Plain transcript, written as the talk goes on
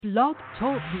Blog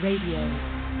Talk Radio.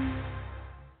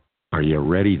 Are you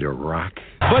ready to rock?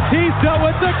 Batista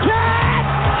with the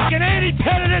catch! And Andy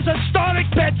Pettit is a starting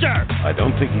pitcher! I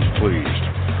don't think he's pleased.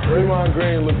 Draymond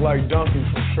Green looked like Duncan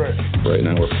from Shrek. Right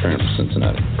now we're preparing for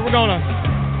Cincinnati. We're gonna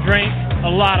drink a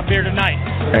lot of beer tonight.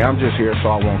 Hey, I'm just here so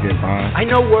I won't get fined. I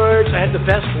know words. I had the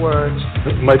best words.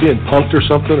 Am I being punked or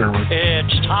something? Or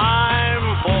It's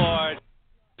time for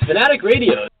Fanatic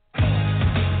Radio.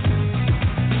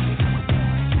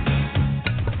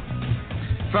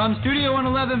 From Studio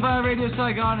 111 via Radio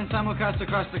Saigon and simulcast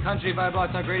across the country via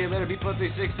Blog Talk Radio, later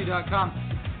beatport360.com.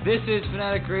 This is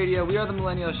Fanatic Radio. We are the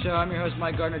Millennials Show. I'm your host,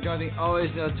 Mike Gardner, joined the always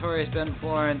notorious Ben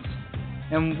Florence.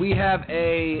 And we have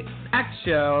a packed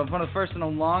show, one of the first in a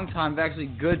long time, of actually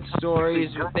good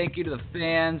stories. Thank you to the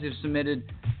fans who've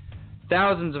submitted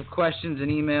thousands of questions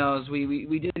and emails.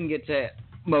 We didn't get to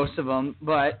most of them,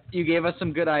 but you gave us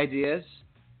some good ideas.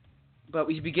 But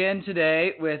we begin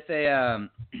today with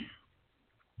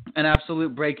an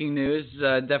absolute breaking news,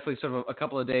 definitely sort of a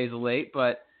couple of days late,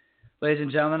 but ladies and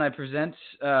gentlemen, I present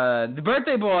the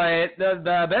birthday boy,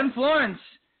 the Ben Florence.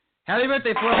 Happy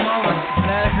birthday, Flo and I on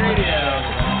Fanatic Radio.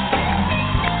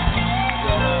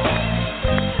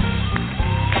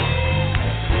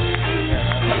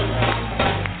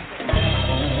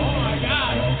 Oh my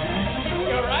God! You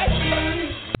alright?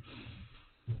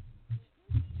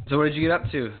 So what did you get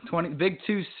up to? Big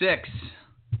 2-6.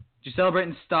 Did you celebrate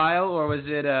in style, or was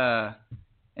it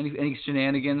any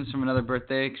shenanigans from another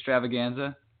birthday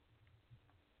extravaganza?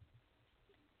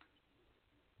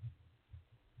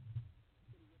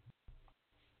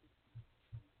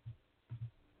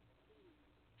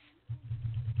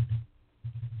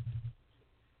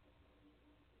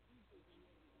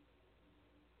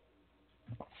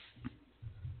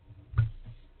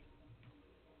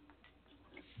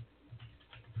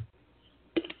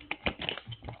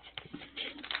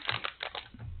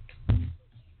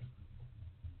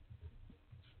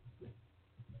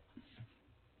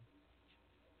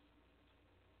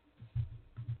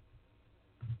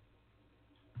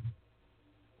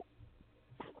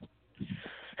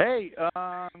 Hey,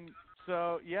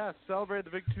 celebrate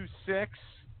the big 2-6,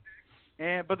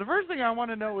 but the first thing I want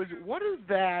to know is what is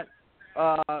that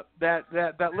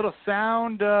little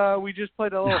sound we just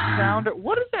played? A little sound.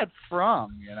 What is that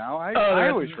from? You know, I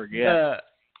always forget.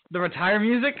 The retire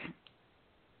music.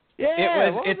 Yeah,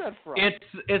 what was that from? It's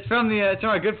from it's from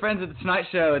our good friends at the Tonight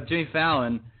Show with Jimmy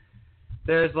Fallon.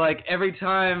 There's like every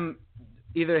time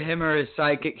either him or his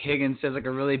sidekick Higgins says like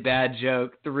a really bad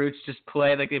joke, the Roots just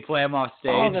play, like they play him off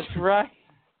stage. Oh, that's right.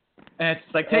 And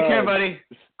it's like, take care, buddy.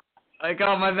 I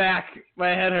got my back. My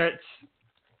head hurts.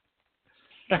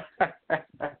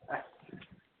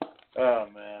 Oh,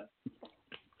 man.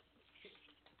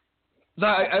 So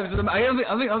I don't think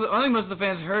most of the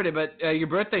fans heard it, but your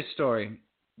birthday story.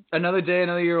 Another day,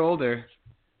 another year older.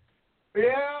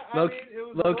 Yeah, it was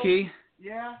low key.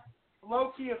 Yeah,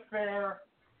 low key affair.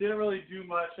 Didn't really do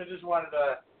much. I just wanted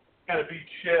to kind of be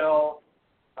chill,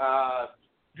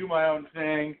 do my own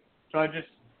thing. So I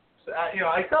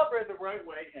celebrated the right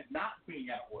way and not being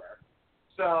at work.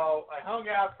 So I hung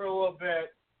out for a little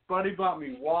bit. Buddy bought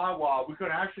me Wawa. We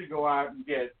could actually go out and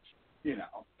get,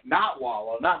 not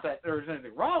Wawa. Not that there was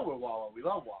anything wrong with Wawa. We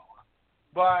love Wawa.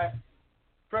 But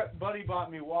Buddy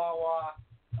bought me Wawa.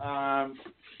 I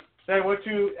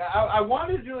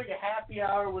wanted to do like a happy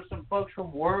hour with some folks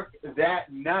from work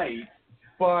that night,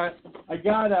 but I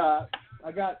got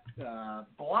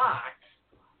blocked,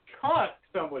 cut,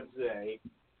 some would say,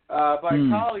 by a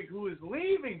colleague who was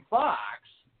leaving Fox,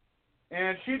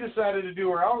 and she decided to do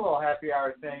her own little happy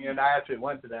hour thing, and I actually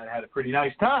went to that and had a pretty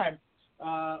nice time.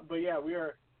 But yeah, we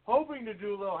are hoping to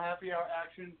do a little happy hour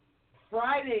action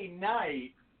Friday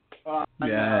night.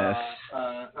 Yes.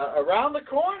 Around the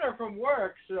corner from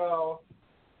work, so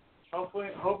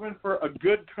hoping for a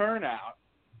good turnout.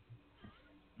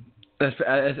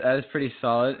 That is pretty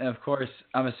solid. And of course,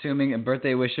 I'm assuming a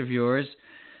birthday wish of yours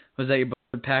was that your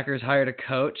Packers hired a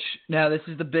coach. Now, this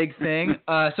is the big thing.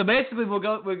 So basically,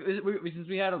 since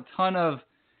we had a ton of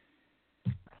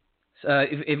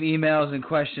emails and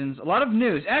questions, a lot of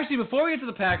news. Actually, before we get to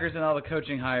the Packers and all the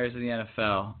coaching hires in the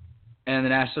NFL, and the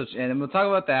national, and we'll talk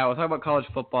about that. We'll talk about college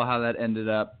football, how that ended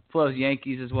up. Flo's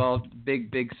Yankees as well,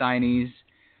 big signees.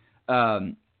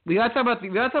 We got to talk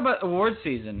about awards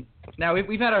season. Now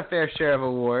we've had our fair share of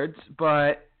awards,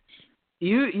 but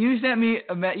you sent me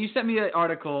an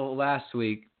article last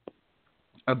week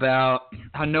about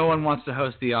how no one wants to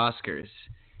host the Oscars.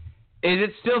 Is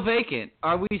it still vacant?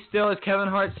 Is Kevin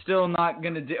Hart still not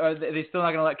going to do? Are they still not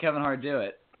going to let Kevin Hart do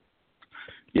it?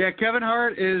 Yeah, Kevin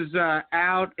Hart is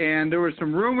out, and there were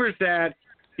some rumors that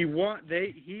he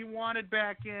wanted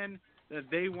back in, that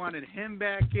they wanted him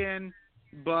back in,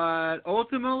 but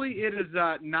ultimately it is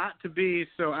not to be.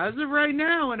 So as of right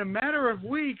now, in a matter of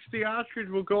weeks, the Oscars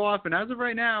will go off, and as of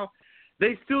right now,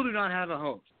 they still do not have a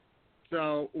host.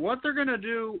 So what they're going to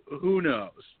do, who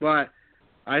knows? But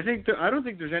I don't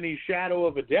think there's any shadow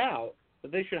of a doubt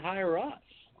that they should hire us.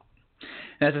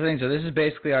 That's the thing. So this is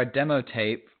basically our demo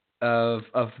tape of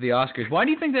the Oscars. Why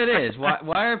do you think that is?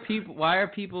 Why are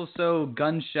people so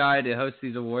gun shy to host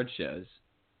these award shows?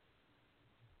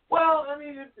 Well, I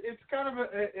mean, it's kind of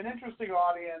an interesting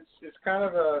audience. It's kind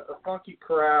of a funky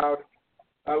crowd.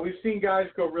 We've seen guys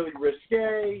go really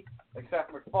risque, like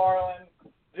Seth MacFarlane.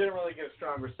 Didn't really get a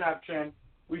strong reception.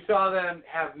 We saw them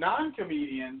have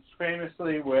non-comedians,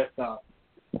 famously with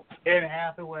Anne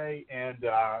Hathaway and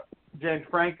James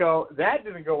Franco. That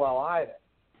didn't go well either.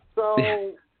 So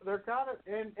they're kind of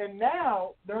and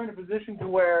now they're in a position to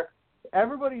where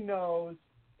everybody knows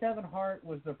Kevin Hart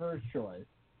was the first choice.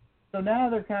 So now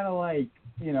they're kind of like,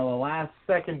 a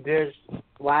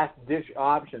last dish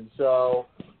option. So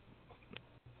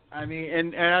I mean,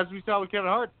 and as we saw with Kevin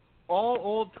Hart, all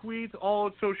old tweets, all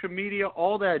old social media,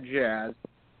 all that jazz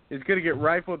is going to get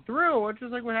rifled through, which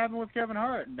is like what happened with Kevin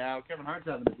Hart. And now Kevin Hart's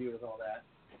having to deal with all that,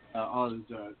 all his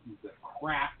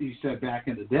crap he said back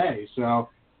in the day. So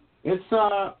it's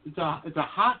a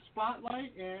hot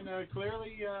spotlight, and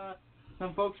clearly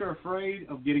some folks are afraid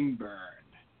of getting burned.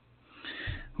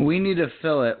 We need to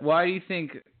fill it. Why do you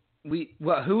think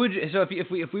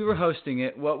if we were hosting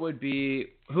it,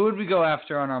 who would we go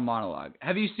after on our monologue?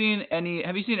 Have you seen any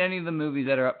of the movies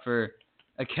that are up for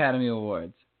Academy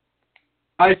Awards?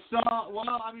 We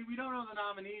don't know the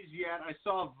nominees yet. I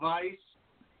saw Vice,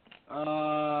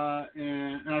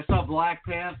 and I saw Black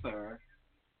Panther.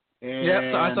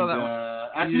 And, so I saw that one.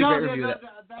 I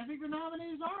think the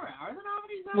nominees are at. Are the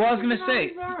nominees out? Well, I was going to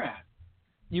say,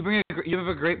 you have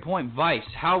a great point. Vice,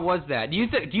 how was that? Do you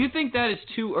think that is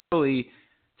too early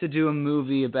to do a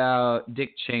movie about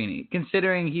Dick Cheney,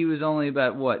 considering he was only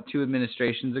about, 2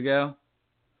 administrations ago?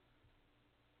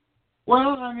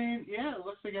 Well, I mean, it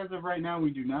looks like as of right now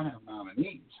we do not have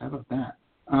nominees. How about that?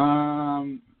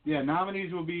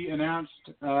 Nominees will be announced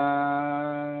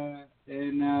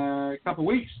in a couple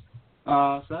weeks.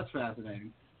 So that's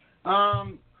fascinating.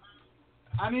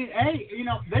 I mean, hey,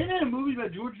 they made a movie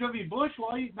about George W. Bush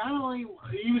while he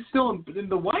was still in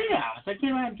the White House. That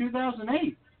came out in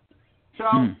 2008. So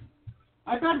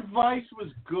I thought Vice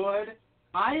was good.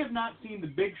 I have not seen The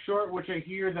Big Short, which I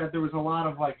hear that there was a lot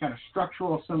of kind of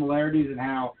structural similarities in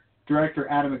how director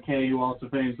Adam McKay, who also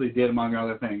famously did, among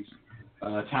other things,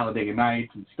 Talladega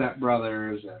Nights and Step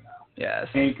Brothers and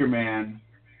Anchorman.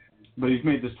 But he's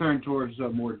made this turn towards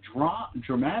more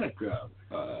dramatic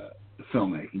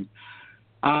filmmaking.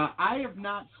 I have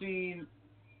not seen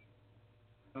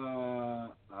The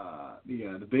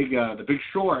Big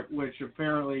Short, which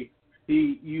apparently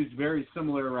he used very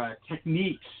similar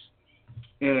techniques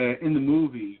in the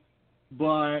movie.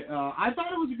 But I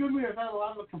thought it was a good movie. I thought a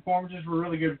lot of the performances were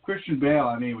really good. Christian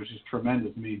Bale, was just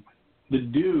tremendous. I mean, the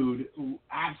dude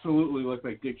absolutely looked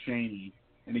like Dick Cheney,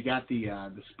 and he got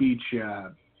the speech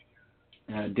down.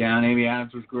 Amy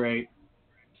Adams was great.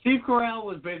 Steve Carell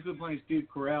was basically playing Steve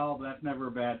Carell, but that's never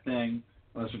a bad thing,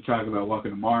 unless we're talking about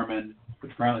Welcome to Marmon,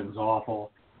 which apparently was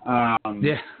awful.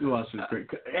 Who else was great?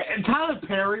 And Tyler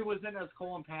Perry was in as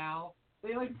Colin Powell.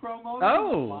 They promoted him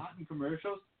a lot in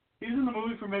commercials. He was in the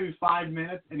movie for maybe 5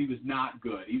 minutes, and he was not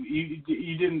good.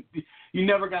 You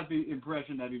never got the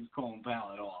impression that he was Colin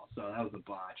Powell at all. So that was a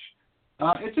botch.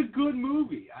 It's a good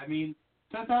movie. I mean,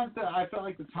 sometimes I felt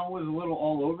like the tone was a little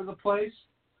all over the place,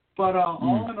 but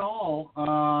all in all,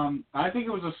 I think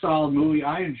it was a solid movie.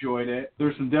 I enjoyed it.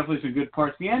 There's definitely some good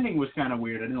parts. The ending was kind of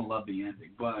weird. I didn't love the ending,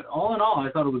 but all in all, I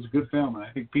thought it was a good film, and I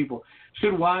think people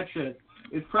should watch it.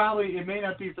 It may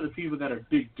not be for the people that are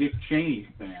big Dick Cheney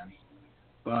fans,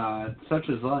 but such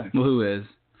is life. Well, who is?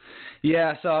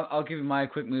 Yeah, so I'll give you my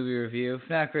quick movie review.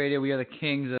 Fanatic Radio, we are the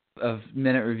kings of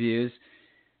minute reviews.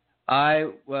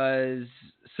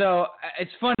 So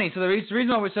it's funny. So the reason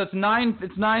why it's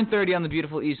 9:30 on the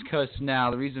beautiful East Coast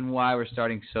now. The reason why we're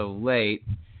starting so late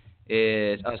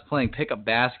is I was playing pickup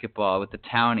basketball with the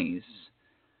Townies.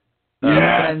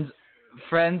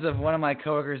 Friends of one of my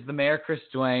coworkers, the mayor, Chris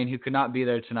Dwayne, who could not be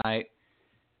there tonight,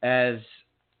 as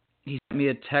he sent me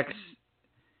a text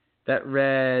that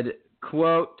read,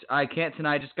 quote, "I can't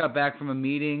tonight, just got back from a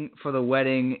meeting for the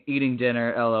wedding, eating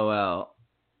dinner, LOL."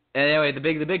 And anyway, the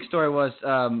big story was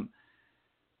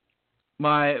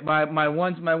my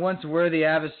once worthy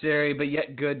adversary, but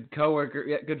yet good coworker,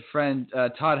 yet good friend,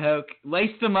 Todd Hoke,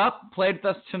 laced him up, played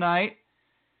with us tonight.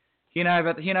 He and I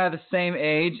are the same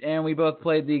age, and we both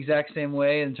played the exact same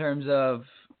way in terms of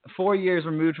 4 years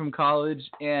removed from college,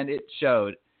 and it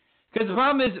showed. Because the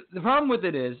problem with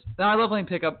it is, and I love playing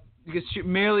pickup because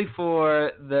merely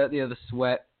for the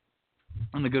sweat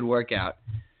and the good workout.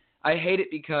 I hate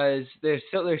it because there's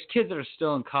kids that are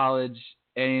still in college,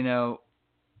 and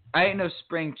I ain't no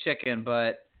spring chicken,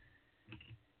 but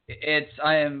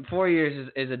 4 years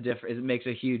it makes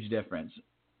a huge difference.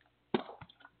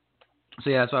 So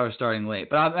yeah, that's why we're starting late.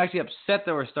 But I'm actually upset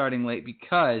that we're starting late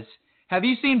because have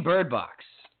you seen Bird Box?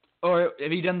 Or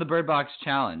have you done the Bird Box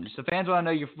challenge? So fans want to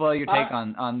know your take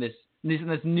on this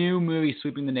new movie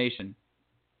sweeping the nation.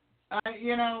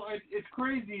 It's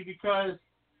crazy because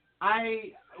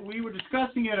we were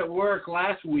discussing it at work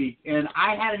last week, and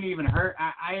I hadn't even heard.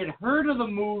 I had heard of the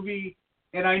movie,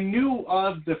 and I knew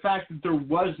of the fact that there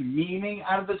was meaning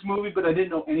out of this movie, but I didn't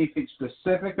know anything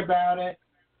specific about it.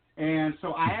 And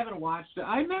so I haven't watched it.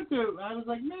 I was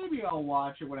like, maybe I'll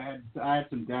watch it when I had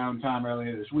some downtime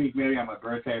earlier this week, maybe on my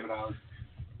birthday, but I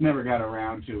never got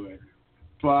around to it.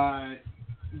 But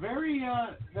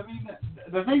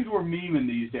the things we're memeing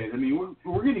these days,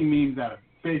 we're getting memes out of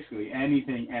basically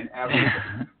anything and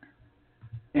everything.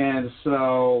 And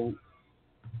so,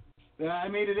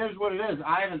 it is what it is.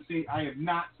 I have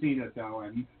not seen it though,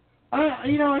 and I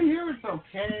hear it's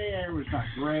okay. I hear it's not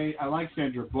great. I like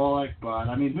Sandra Bullock, but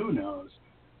who knows?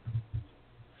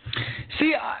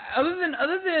 See, other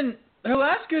than her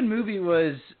last good movie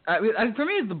was, for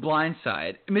me, it's The Blind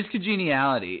Side, Miss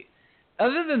Congeniality.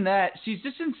 Other than that, she's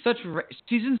in such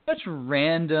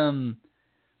random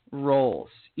roles.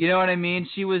 You know what I mean?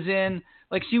 She was in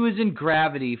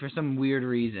Gravity for some weird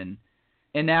reason,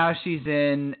 and now she's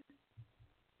in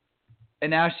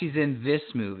this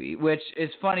movie, which is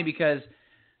funny because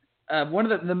one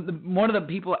of the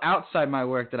people outside my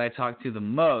work that I talk to the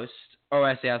most, or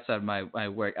I say outside my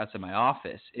work, outside my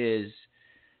office, is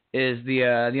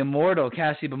the immortal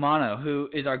Cassie Bomano, who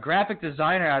is our graphic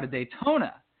designer out of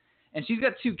Daytona, and she's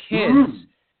got 2 kids,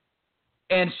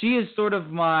 and she is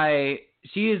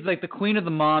like the queen of the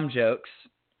mom jokes,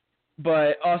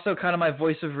 but also kind of my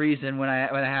voice of reason when I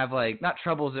have like not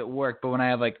troubles at work, but when I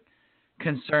have like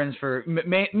concerns for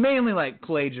mainly like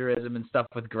plagiarism and stuff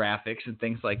with graphics and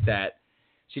things like that.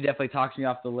 She definitely talks me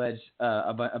off the ledge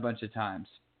a bunch of times.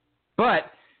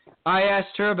 But I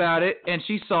asked her about it, and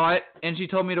she saw it, and she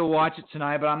told me to watch it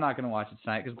tonight, but I'm not going to watch it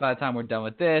tonight because by the time we're done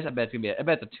with this, I bet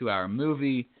it's a 2-hour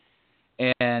movie,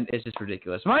 and it's just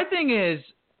ridiculous. My thing is,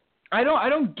 I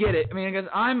don't get it. Because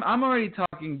I'm already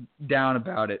talking down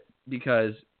about it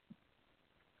because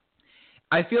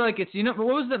I feel like it's, what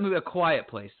was that movie, A Quiet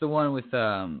Place, the one with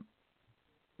John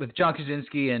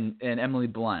Krasinski and Emily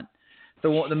Blunt, the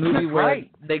movie where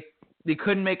they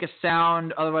couldn't make a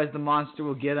sound, otherwise the monster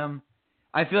will get them.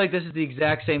 I feel like this is the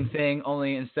exact same thing,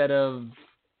 only instead of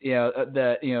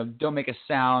don't make a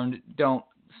sound, don't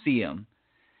see them.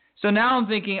 So now I'm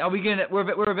thinking,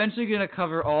 we're eventually gonna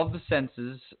cover all of the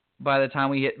senses by the time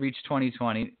we reach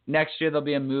 2020. Next year there'll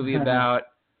be a movie about,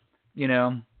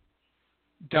 don't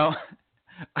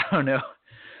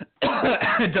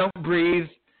breathe,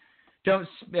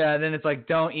 then it's like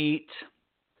don't eat,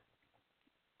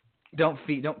 don't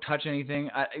feed, don't touch anything.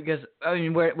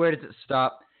 Where does it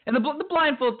stop? And the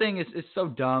blindfold thing is so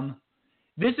dumb.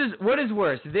 What is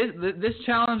worse, this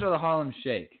challenge or the Harlem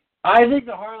Shake? I think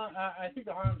the Harlem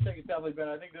Shake is definitely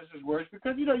better. I think this is worse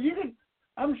because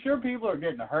I'm sure people are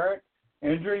getting hurt,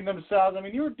 injuring themselves.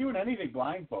 You were doing anything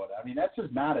blindfolded. That's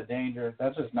just not a dangerous.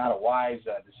 That's just not a wise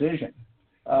decision.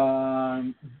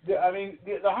 The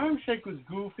Harlem Shake was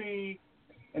goofy,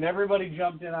 and everybody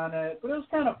jumped in on it, but it was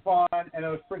kind of fun and it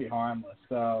was pretty harmless.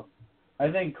 So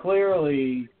I think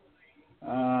clearly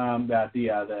that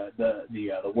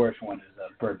the worst one is the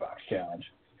Bird Box challenge.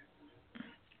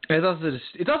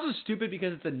 It's also stupid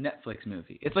because it's a Netflix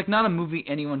movie. It's like not a movie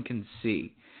anyone can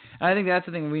see. And I think that's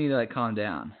the thing we need to calm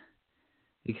down,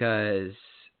 because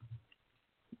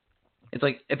it's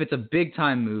like if it's a big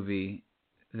time movie,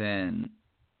 then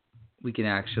we can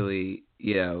actually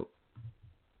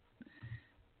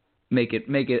make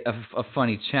it a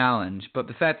funny challenge. But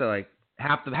the fact that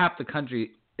half the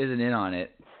country isn't in on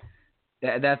it,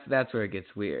 that's where it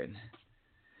gets weird.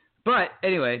 But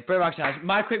anyway, Bird Box Challenge.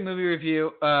 My quick movie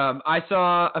review. I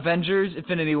saw Avengers: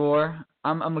 Infinity War.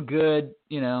 I'm a good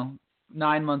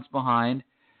 9 months behind,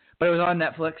 but it was on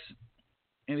Netflix,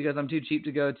 and because I'm too cheap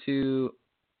to go to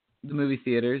the movie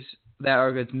theaters,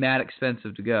 it's mad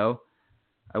expensive to go,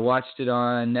 I watched it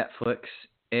on Netflix.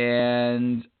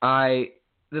 And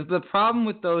the problem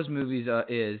with those movies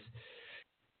is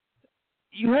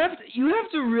you have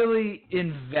to really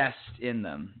invest in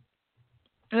them.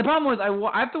 And the problem was I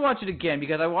have to watch it again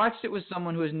because I watched it with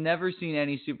someone who has never seen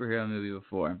any superhero movie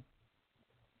before.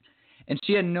 And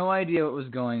she had no idea what was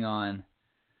going on.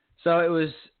 So it was,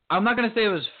 I'm not going to say it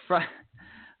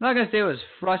was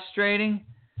frustrating,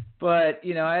 but,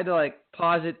 you know, I had to, like,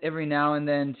 pause it every now and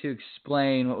then to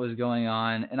explain what was going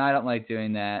on. And I don't like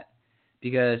doing that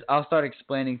because I'll start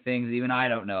explaining things that even I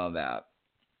don't know about.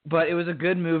 But it was a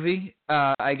good movie.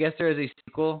 I guess there is a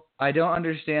sequel. I don't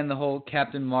understand the whole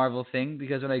Captain Marvel thing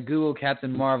because when I Google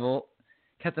Captain Marvel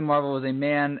was a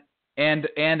man and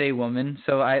a woman,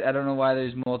 so I don't know why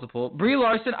there's multiple. Brie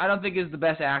Larson, I don't think is the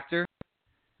best actor.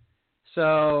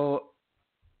 So,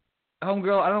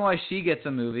 Homegirl, I don't know why she gets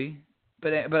a movie,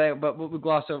 but we'll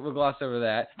gloss over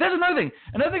that. That's another thing.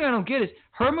 Another thing I don't get is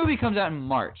her movie comes out in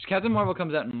March. Captain Marvel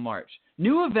comes out in March.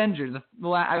 New Avengers,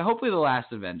 hopefully the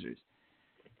last Avengers.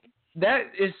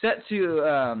 That is set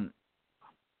to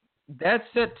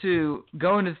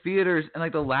go into theaters in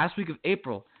like the last week of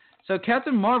April. So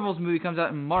Captain Marvel's movie comes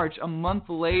out in March, a month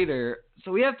later.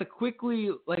 So we have to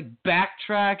quickly like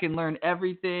backtrack and learn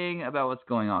everything about what's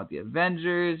going on with the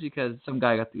Avengers because some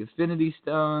guy got the Infinity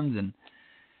Stones, and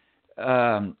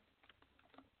I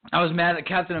was mad that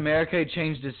Captain America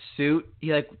changed his suit.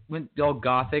 He like went all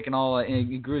gothic and all, and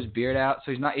he grew his beard out.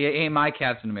 So he ain't my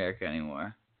Captain America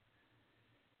anymore.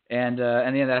 And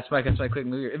yeah, that's my quick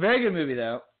movie. A very good movie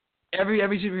though. Every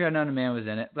superhero known to man was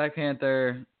in it. Black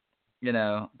Panther, you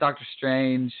know, Doctor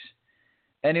Strange,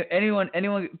 anyone.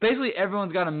 Basically,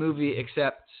 everyone's got a movie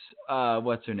except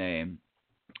what's her name,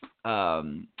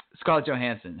 Scarlett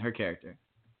Johansson, her character.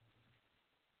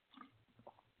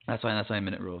 That's why a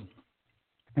minute ruled.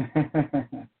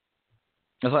 That's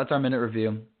our minute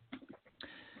review.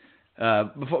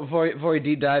 Before we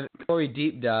deep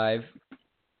dive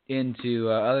into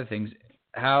other things,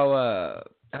 how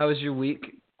was your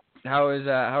week? How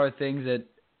are things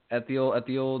at the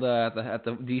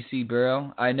DC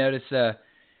Bureau? I noticed a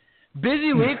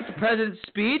busy week with the president's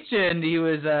speech, and he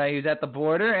was at the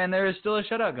border, and there is still a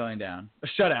shutdown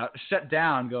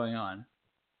going on.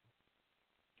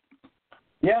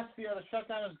 Yes, the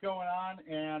shutdown is going on,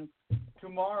 and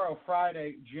tomorrow,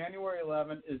 Friday, January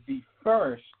 11th, is the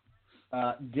first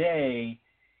day.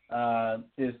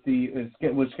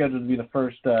 Was scheduled to be the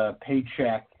first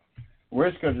paycheck.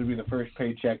 We're scheduled to be the first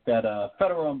paycheck that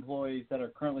federal employees that are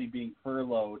currently being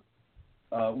furloughed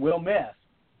will miss.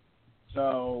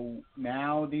 So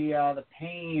now the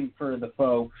pain for the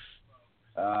folks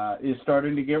is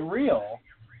starting to get real,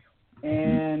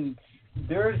 and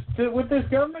with this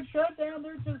government shutdown,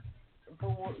 there's just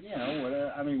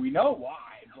we know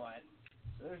why, but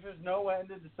there's just no end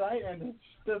in sight, and it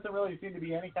doesn't really seem to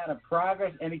be any kind of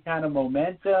progress, any kind of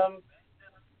momentum,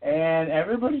 and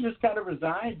everybody's just kind of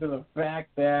resigned to the fact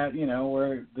that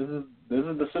this is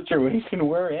the situation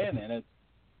we're in, and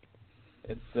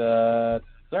it's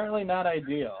certainly not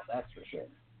ideal, that's for sure.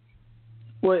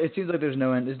 Well, it seems like there's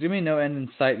no end. There's going to be no end in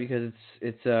sight because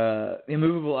it's a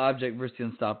immovable object versus the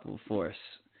unstoppable force,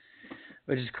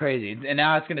 which is crazy. And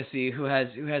now it's going to see who has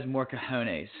more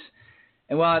cojones.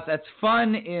 And while that's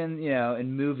fun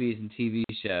in movies and TV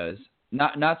shows,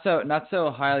 not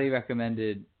so highly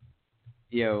recommended,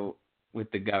 with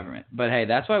the government. But hey,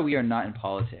 that's why we are not in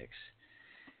politics,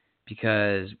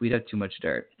 because we'd have too much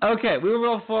dirt. Okay, we will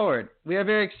roll forward. We are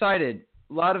very excited.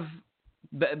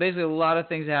 Basically a lot of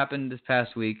things happened this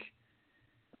past week,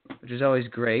 which is always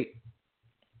great.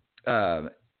 We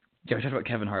talked about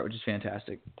Kevin Hart, which is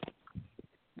fantastic.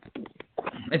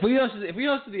 If we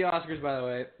hosted the Oscars, by the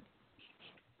way,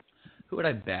 who would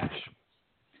I bash?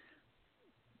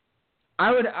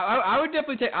 I would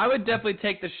definitely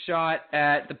take the shot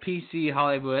at the PC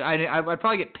Hollywood. I'd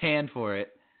probably get panned for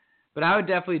it, but I would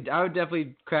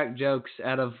definitely crack jokes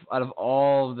out of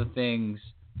all of the things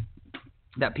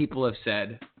that people have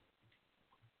said.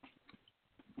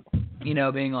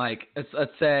 Being like,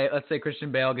 let's say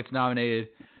Christian Bale gets nominated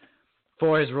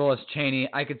for his role as Cheney.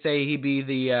 I could say he'd be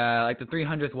the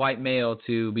 300th white male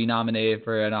to be nominated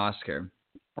for an Oscar.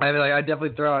 I'd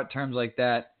definitely throw out terms like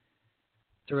that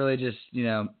to really just,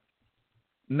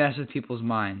 mess with people's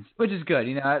minds, which is good.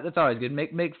 That's always good.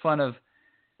 Make fun of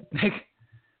the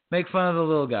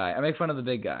little guy. I make fun of the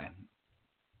big guy.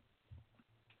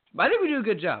 But I think we do a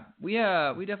good job. We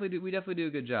definitely do a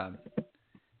good job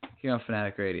here on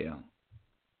Fanatic Radio.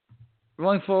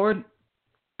 Rolling forward,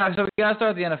 so we gotta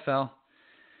start with the NFL.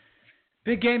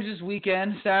 Big games this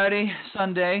weekend, Saturday,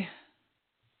 Sunday,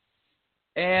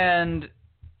 and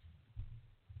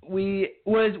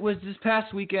was this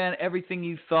past weekend everything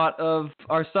you thought of?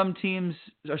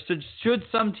 Should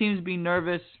some teams be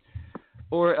nervous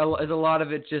or is a lot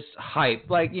of it just hype?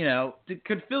 Like,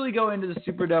 could Philly go into the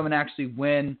Superdome and actually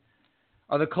win?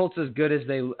 Are the Colts as good as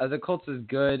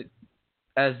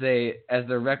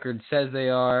their record says they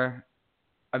are?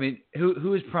 I mean,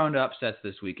 who is prone to upsets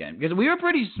this weekend? Because we were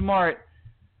pretty smart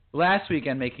last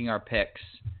weekend making our picks.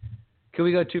 Could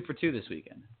we go 2 for 2 this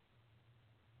weekend?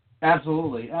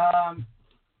 Absolutely. I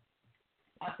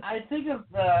think of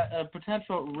a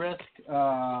potential risk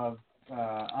of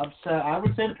upset. I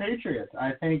would say the Patriots.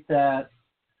 I think that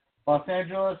Los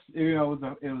Angeles, it was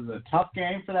a tough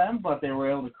game for them, but they were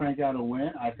able to crank out a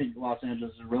win. I think Los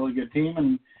Angeles is a really good team,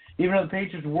 and even though the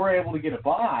Patriots were able to get a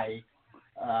bye,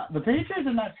 the Patriots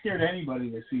are not scared of anybody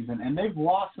this season, and they've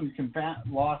lost some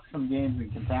games in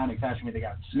confounding fashion. I mean, they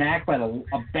got smacked by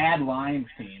a bad Lions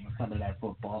team on Sunday Night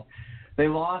Football. They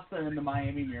lost in the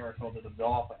Miami Miracle to the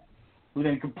Dolphins, who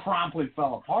then promptly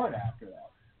fell apart after that.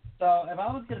 So if I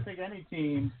was going to pick any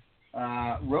team,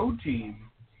 road team,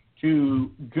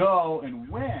 to go and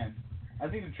win, I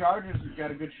think the Chargers have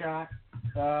got a good shot.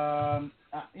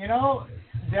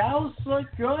 Dallas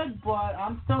looked good, but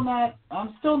I'm still not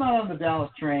on the Dallas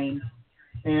train.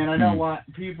 And I know what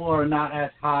people are not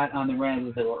as hot on the Rams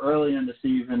as they were early in the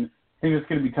season. I think it's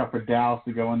going to be tough for Dallas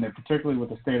to go in there, particularly with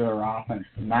the state of their offense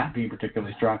not being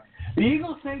particularly strong. The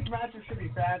Eagles-Saints matchup should be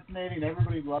fascinating.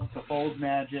 Everybody loves the Foles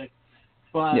magic.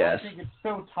 But yes. I think it's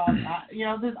so tough. I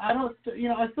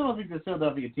still don't think the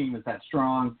Philadelphia team is that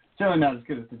strong. Certainly not as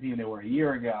good as the team they were a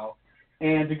year ago.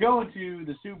 And to go into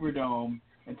the Superdome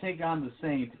and take on the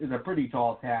Saints is a pretty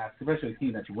tall task, especially a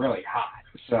team that's really hot.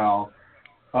 So,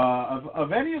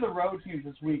 of any of the road teams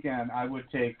this weekend, I would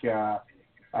take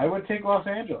Los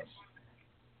Angeles.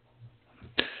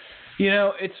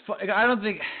 It's fun. I don't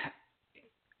think.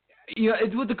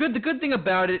 The good thing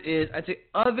about it is, I'd say,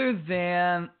 other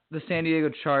than the San Diego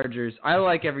Chargers, I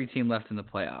like every team left in the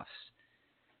playoffs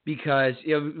because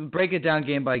break it down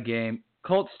game by game.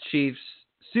 Colts, Chiefs,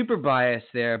 super biased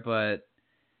there, but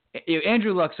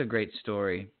Andrew Luck's a great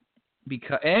story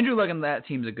because Andrew Luck and that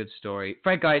team's a good story.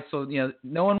 Frank Eitzel,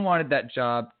 no one wanted that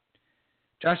job.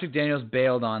 Josh McDaniels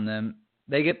bailed on them.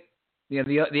 They get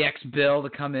the ex-Bill to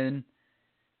come in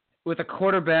with a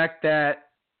quarterback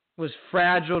that was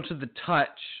fragile to the touch.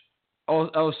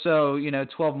 Also,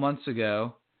 12 months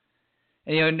ago.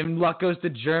 And Luck goes to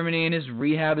Germany and his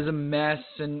rehab is a mess,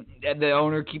 and the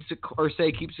owner keeps it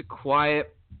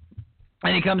quiet.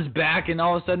 And he comes back, and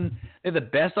all of a sudden they have the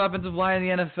best offensive line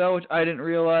in the NFL, which I didn't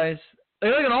realize.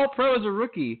 They're like an All-Pro as a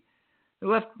rookie.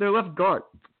 They're left guard,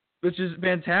 which is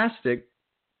fantastic.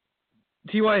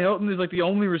 T.Y. Hilton is like the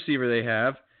only receiver they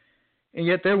have, and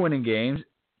yet they're winning games.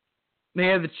 They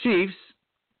have the Chiefs.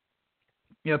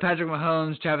 Patrick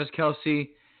Mahomes, Travis Kelce.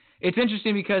 It's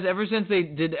interesting because ever since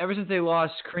they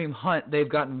lost Kareem Hunt, they've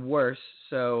gotten worse.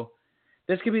 So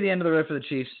this could be the end of the road for the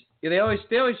Chiefs. They always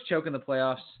choke in the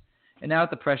playoffs, and now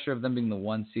with the pressure of them being the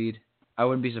 1 seed, I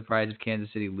wouldn't be surprised if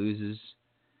Kansas City loses.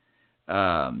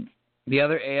 The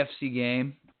other AFC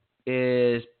game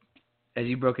is, as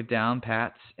you broke it down,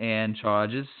 Pats and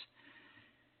Chargers.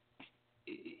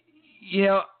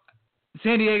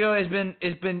 San Diego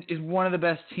is one of the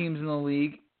best teams in the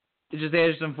league. They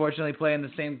just unfortunately play in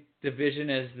the same division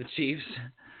as the Chiefs.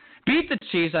 Beat the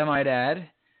Chiefs, I might add.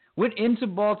 Went into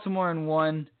Baltimore and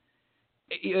won.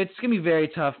 It's going to be very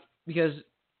tough because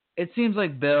it seems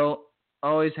like Bill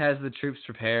always has the troops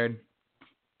prepared,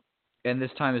 and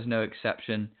this time is no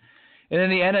exception. And then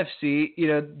the NFC,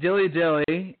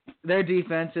 Dilly, their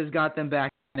defense has got them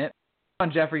back in it.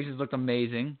 John Jeffries has looked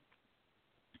amazing.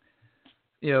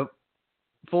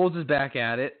 Foles is back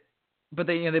at it, but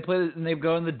they play and they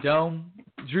go in the dome.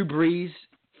 Drew Brees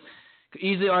could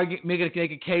easily make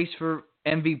a case for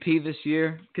MVP this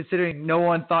year, considering no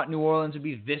one thought New Orleans would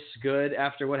be this good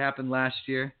after what happened last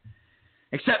year,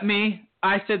 except me.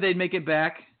 I said they'd make it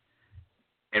back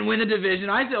and win the division.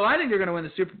 I think they're going to win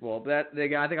the Super Bowl. But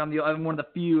I think I'm one of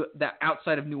the few that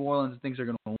outside of New Orleans thinks they're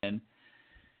going to win.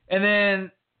 And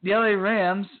then the LA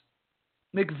Rams,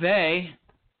 McVay.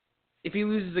 If he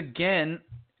loses again,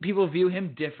 people view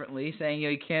him differently, saying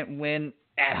he can't win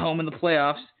at home in the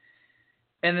playoffs.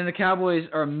 And then the Cowboys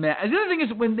are mad. The other thing is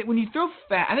when you throw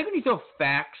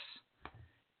facts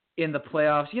in the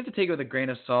playoffs, you have to take it with a grain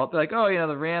of salt. They're like,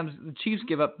 the Chiefs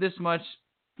give up this much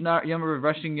number of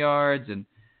rushing yards, and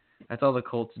that's all the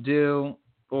Colts do.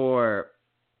 Or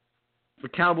the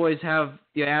Cowboys have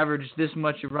averaged this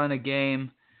much a run a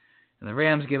game, and the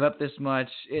Rams give up this much.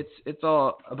 It's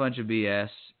all a bunch of BS.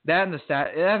 That and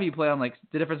that you play on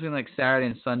the difference between Saturday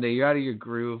and Sunday, you're out of your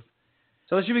groove.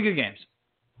 So it should be good games.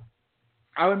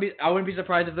 I wouldn't be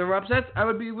surprised if there were upsets.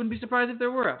 Wouldn't be surprised if there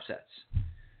were upsets.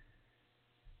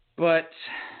 But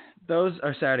those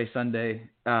are Saturday, Sunday.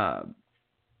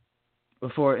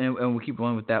 Before and we'll keep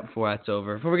going with that before that's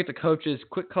over. Before we get to coaches,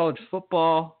 quick college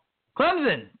football.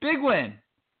 Clemson, big win.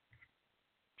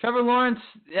 Trevor Lawrence,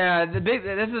 that's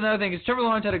another thing, is Trevor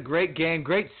Lawrence had a great game,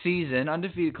 great season,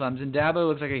 undefeated Clemson. Dabo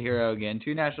looks like a hero again.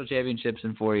 2 national championships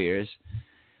in 4 years.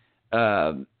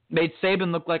 Made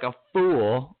Saban look like a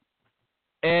fool.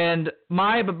 And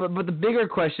but the bigger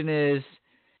question is,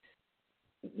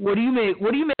 what do you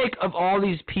make of all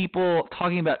these people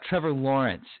talking about Trevor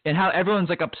Lawrence and how everyone's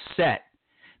like upset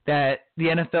that the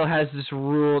NFL has this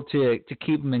rule to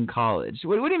keep him in college?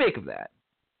 What do you make of that?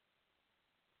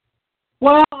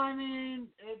 Well, I mean,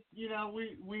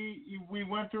 we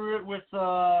went through it with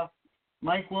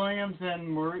Mike Williams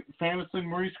and famously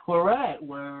Maurice Clarett,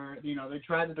 where they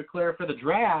tried to declare for the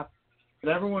draft,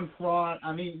 but everyone thought,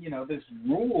 this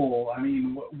rule.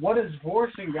 What is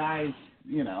forcing guys?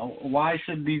 Why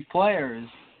should these players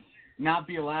not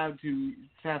be allowed to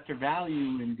test their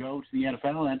value and go to the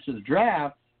NFL and enter the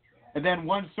draft? And then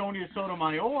once Sonia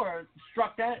Sotomayor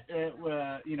struck that,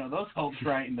 those hopes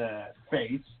right in the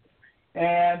face,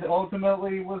 and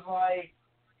ultimately was like,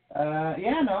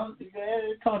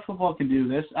 college football can do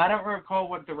this. I don't recall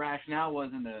what the rationale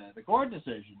was in the court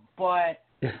decision, but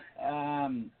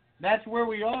that's where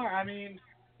we are.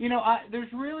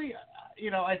 There's really,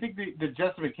 I think the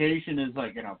justification is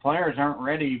like, players aren't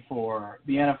ready for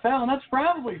the NFL, and that's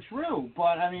probably true.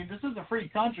 But this is a free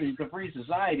country, it's a free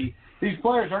society. These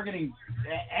players aren't getting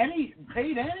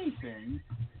paid anything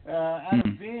out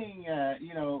of being,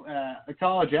 a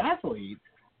college athlete.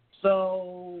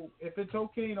 So if it's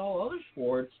okay in all other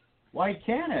sports, why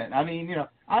can't it?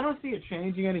 I don't see it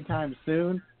changing anytime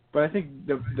soon. But I think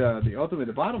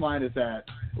the bottom line is that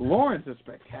Lawrence is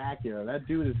spectacular. That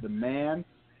dude is the man.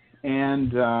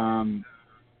 And,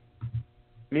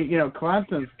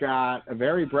 Clemson's got a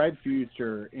very bright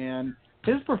future. And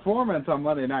his performance on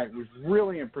Monday night was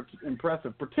really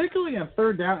impressive, particularly on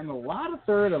third down and a lot of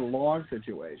third and long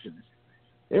situations.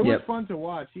 It was fun to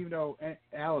watch, even though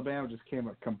Alabama just came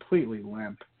up completely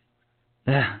limp.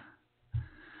 Yeah.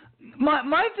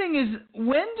 My thing is,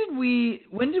 when did we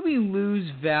lose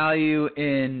value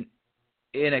in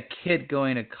a kid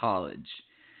going to college?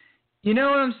 You know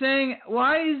what I'm saying?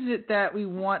 Why is it that we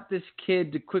want this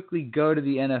kid to quickly go to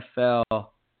the NFL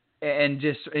and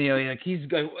just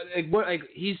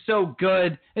he's so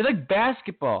good? It's like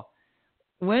basketball.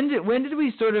 When did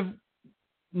we sort of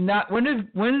not? When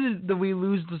did we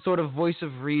lose the sort of voice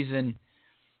of reason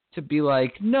to be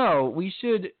like, no,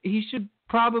 he should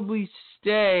probably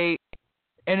stay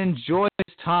and enjoy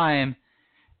his time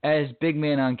as big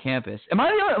man on campus? Am I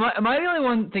the only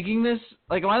one thinking this?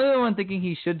 Like, am I the only one thinking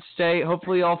he should stay,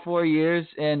 hopefully all 4 years,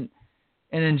 and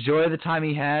enjoy the time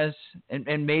he has,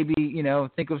 and maybe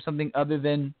think of something other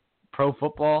than pro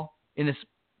football in this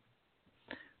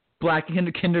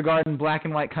kindergarten black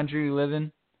and white country we live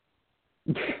in?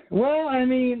 Well,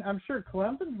 I'm sure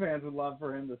Clemson fans would love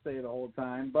for him to stay the whole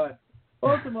time, but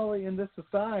ultimately in this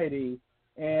society,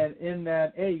 and in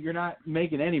that, hey, you're not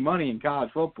making any money in college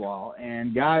football,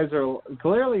 and guys are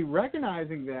clearly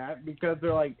recognizing that because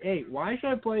they're like, hey, why should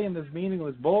I play in this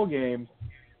meaningless bowl game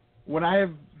when I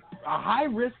have a high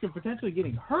risk of potentially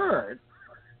getting hurt?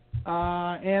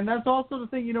 And that's also the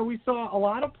thing, we saw a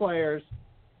lot of players,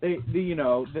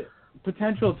 the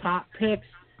potential top picks.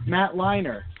 Matt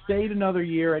Leinart stayed another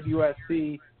year at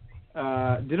USC,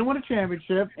 didn't win a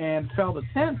championship, and fell to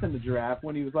 10th in the draft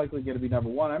when he was likely going to be number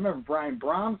 1. I remember Brian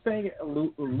Brown staying at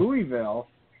Louisville,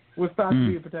 was thought to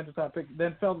be a potential top pick,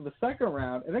 then fell to the second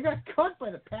round, and then got cut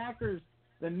by the Packers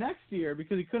the next year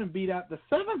because he couldn't beat out the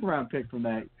 7th round pick from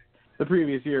the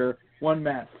previous year, one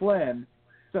Matt Flynn.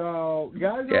 So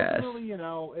guys, ultimately,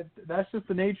 that's just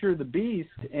the nature of the beast,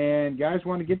 and guys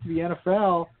want to get to the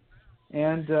NFL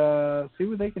and see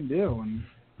what they can do and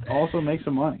also make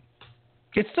some money.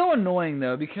 It's so annoying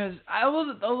though, because I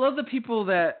love the people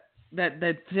that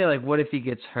say like, what if he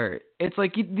gets hurt? It's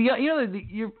like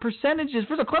your percentages.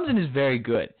 First of all, Clemson is very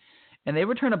good, and they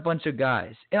return a bunch of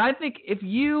guys. And I think if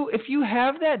you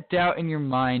have that doubt in your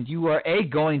mind, you are A,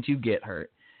 going to get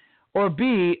hurt, or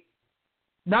B,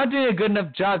 not doing a good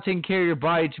enough job taking care of your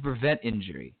body to prevent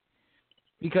injury.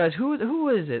 Because who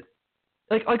is it?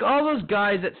 Like all those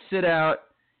guys that sit out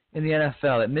in the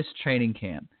NFL that miss training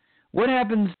camp. What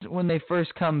happens when they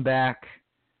first come back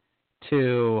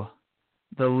to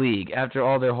the league after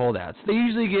all their holdouts? They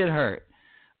usually get hurt,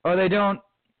 or they don't,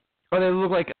 or they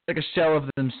look like a shell of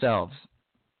themselves.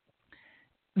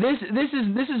 This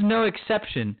is no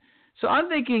exception. So I'm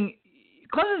thinking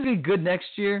Clemson's gonna be good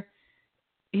next year.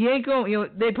 He ain't going.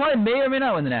 They probably may or may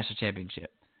not win the national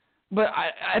championship. But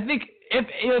I think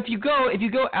if you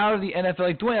go out of the NFL,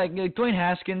 like Dwayne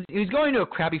Haskins, he's going to a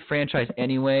crappy franchise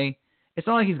anyway. It's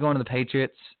not like he's going to the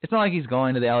Patriots. It's not like he's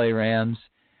going to the LA Rams.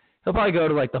 He'll probably go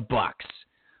to like the Bucks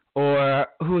or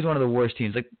who's one of the worst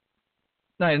teams, like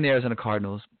not in the Arizona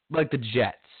Cardinals, like the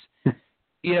Jets.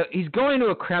 He's going to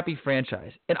a crappy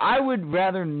franchise, and I would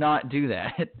rather not do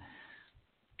that.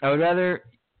 I'd rather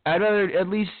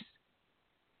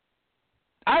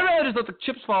just let the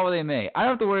chips fall where they may. I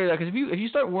don't have to worry about that, because if you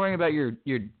start worrying about your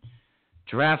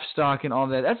draft stock and all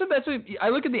that, I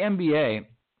look at the NBA,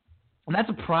 and that's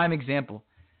a prime example.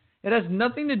 It has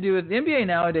nothing to do with the NBA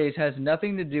nowadays. Has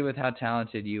nothing to do with how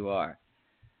talented you are,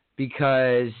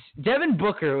 because Devin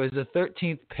Booker was the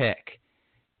 13th pick,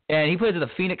 and he plays with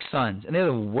the Phoenix Suns, and they're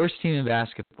the worst team in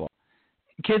basketball.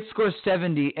 Kid scores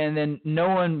 70, and then no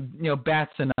one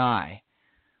bats an eye.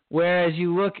 Whereas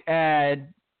you look at,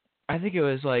 I think it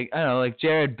was like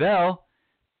Jared Bell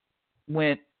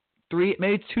went 3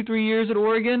 years at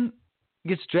Oregon,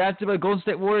 gets drafted by Golden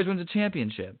State Warriors, wins a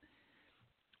championship.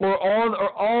 Or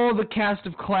all the cast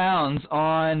of clowns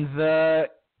on the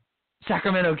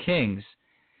Sacramento Kings.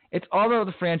 It's all about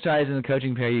the franchise and the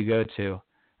coaching pair you go to.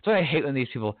 That's why I hate when these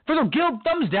people. First of all,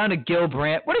 thumbs down to Gil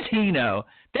Brandt. What does he know?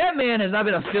 That man has not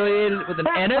been affiliated with an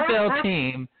NFL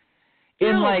team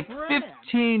in like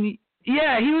 15.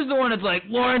 Yeah, he was the one that's like,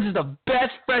 Lawrence is the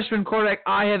best freshman quarterback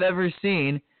I have ever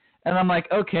seen. And I'm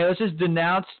like, okay, let's just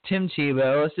denounce Tim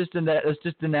Tebow. Let's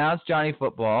just denounce Johnny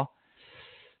Football.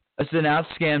 Let's denounce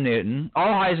Scam Newton. All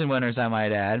Heisman winners, I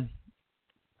might add.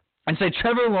 And say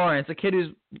Trevor Lawrence, a kid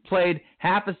who's played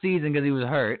half a season because he was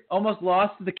hurt, almost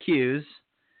lost to the Qs.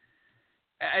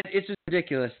 It's just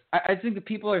ridiculous. I think that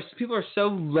people are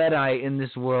so red-eye in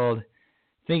this world,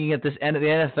 thinking that the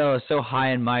NFL is so high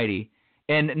and mighty.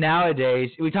 And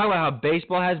nowadays, we talk about how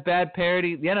baseball has bad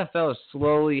parity. The NFL is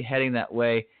slowly heading that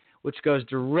way, which goes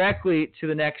directly to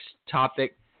the next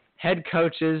topic, head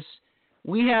coaches.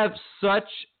 We have such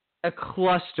a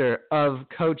cluster of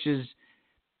coaches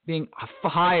being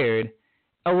hired.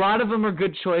 A lot of them are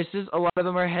good choices. A lot of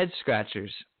them are head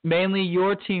scratchers. Mainly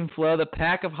your team, Flo. The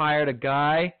Pack have hired a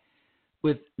guy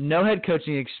with no head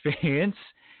coaching experience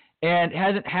and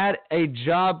hasn't had a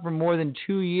job for more than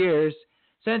 2 years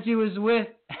since he was with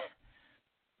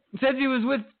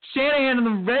Shanahan and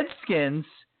the Redskins.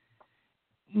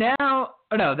 Now,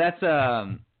 that's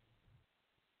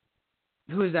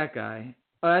who is that guy?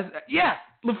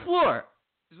 LaFleur.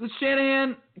 With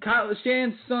Shanahan's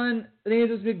son. Then he has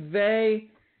this McVay.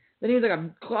 Then he has like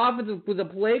a offensive with a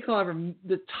play caller from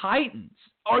the Titans.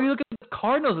 Or you look at the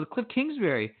Cardinals with Cliff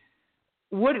Kingsbury.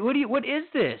 What is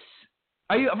this?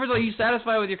 First of all, are you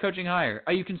satisfied with your coaching hire?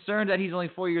 Are you concerned that he's only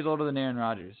 4 years older than Aaron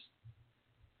Rodgers?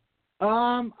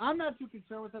 I'm not too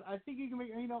concerned with it. I think you can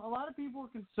make. A lot of people are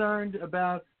concerned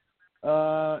about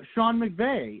Sean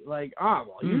McVay. Like,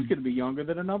 he's going to be younger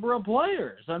than a number of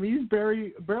players. I mean, he's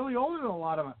barely older than a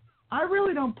lot of them. I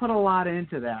really don't put a lot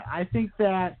into that. I think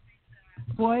that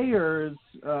players,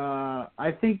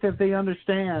 I think that they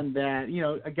understand that,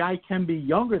 a guy can be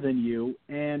younger than you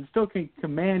and still can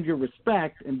command your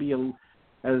respect and be,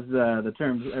 as the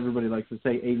term everybody likes to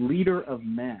say, a leader of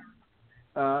men.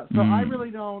 I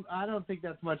don't think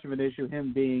that's much of an issue,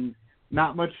 him being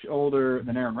not much older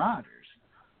than Aaron Rodgers.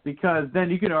 Because then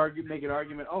you could make an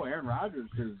argument, Aaron Rodgers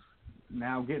is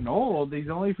now getting old. He's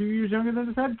only a few years younger than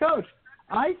his head coach.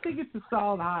 I think it's a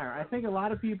solid hire. I think a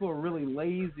lot of people are really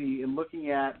lazy in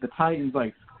looking at the Titans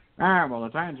like, the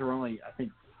Titans are only, I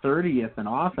think, 30th in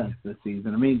offense this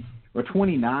season. I mean, or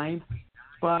 29th.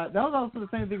 But that was also the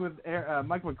same thing with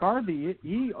Mike McCarthy.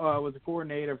 He was a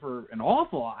coordinator for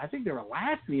I think they were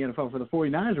last in the NFL for the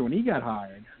 49ers when he got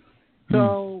hired.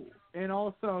 So, and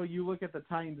also you look at the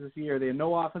Titans this year, they had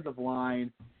no offensive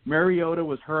line. Mariota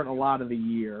was hurt a lot of the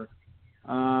year.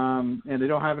 And they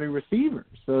don't have any receivers.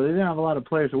 So they didn't have a lot of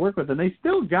players to work with. And they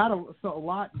still got a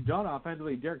lot done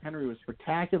offensively. Derrick Henry was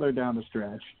spectacular down the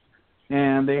stretch.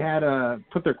 And they had to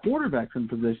put their quarterbacks in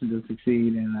position to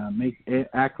succeed and make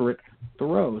accurate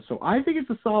throws. So I think it's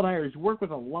a solid hire. He's worked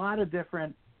with a lot of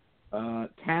different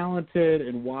talented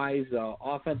and wise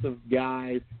offensive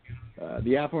guys.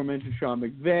 The aforementioned Sean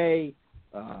McVay,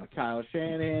 Kyle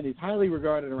Shanahan. He's highly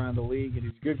regarded around the league, and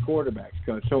he's a good quarterbacks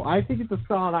coach. So I think it's a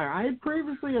solid hire. I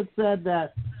previously had said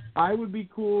that I would be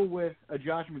cool with a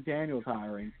Josh McDaniels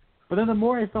hiring. But then the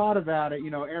more I thought about it,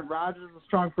 Aaron Rodgers has a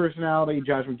strong personality.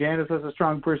 Josh McDaniels has a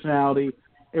strong personality.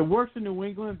 It works in New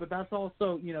England, but that's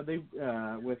also, they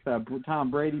with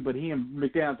Tom Brady, but he and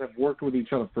McDaniels have worked with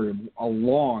each other for a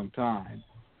long time.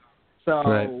 So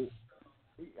right.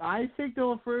 I think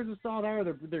LaFleur is a solid hire.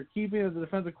 They're keeping as a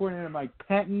defensive coordinator Mike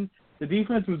Pettin. The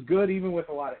defense was good even with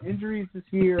a lot of injuries this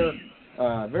year.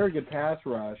 very good pass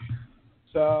rush.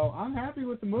 So I'm happy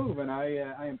with the move, and I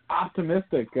am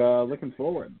optimistic looking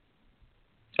forward.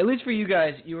 At least for you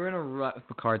guys, you were in a rut with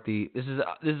McCarthy. This is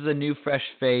a new, fresh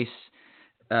face.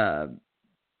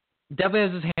 Definitely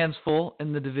has his hands full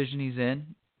in the division he's in.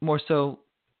 More so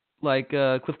like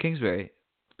Cliff Kingsbury.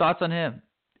 Thoughts on him?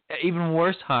 Even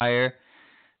worse hire,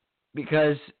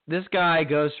 because this guy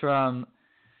goes from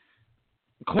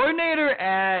coordinator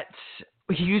at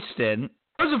Houston.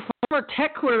 He was a former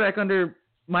Tech quarterback under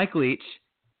Mike Leach.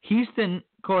 Houston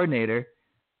coordinator.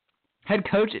 Head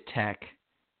coach at Tech.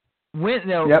 Went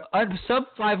a sub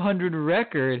 500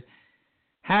 record.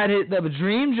 Had the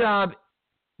dream job.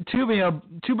 Two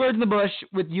birds in the bush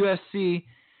with USC.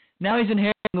 Now he's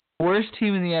inheriting the worst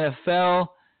team in the NFL.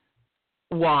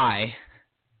 Why?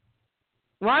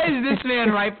 Why is this man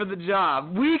right for the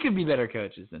job? We could be better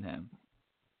coaches than him.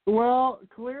 Well,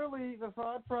 clearly the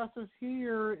thought process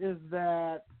here is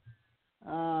that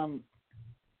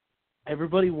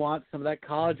everybody wants some of that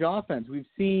college offense. We've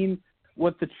seen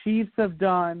what the Chiefs have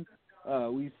done.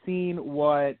 We've seen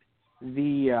what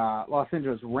the Los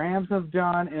Angeles Rams have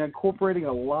done in incorporating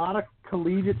a lot of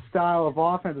collegiate style of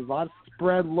offense, a lot of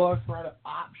spread looks, a lot of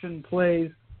option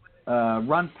plays,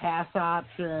 run-pass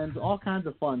options, all kinds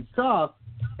of fun stuff,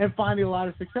 and finding a lot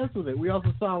of success with it. We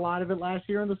also saw a lot of it last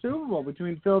year in the Super Bowl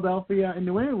between Philadelphia and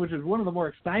New England, which is one of the more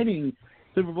exciting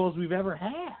Super Bowls we've ever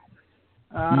had.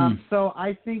 So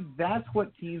I think that's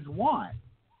what teams want.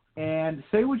 And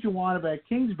say what you want about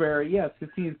Kingsbury, yes, the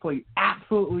teams played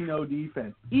absolutely no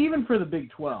defense, even for the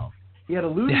Big 12. He had a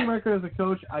losing record as a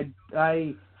coach. I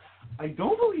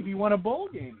don't believe he won a bowl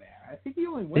game there. I think he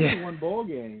only went to one bowl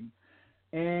game.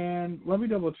 And let me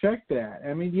double check that.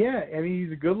 I mean,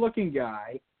 he's a good-looking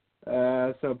guy,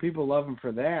 so people love him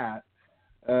for that.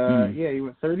 Yeah, he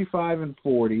went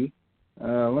 35-40.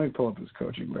 Let me pull up his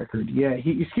coaching record. Yeah,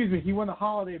 he won the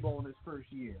Holiday Bowl in his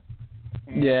first year.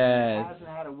 And he hasn't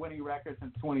had a winning record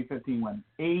since 2015. Went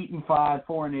 8-5,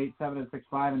 4-8, 7-6,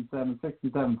 5-7,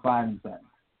 6-7, 5-7.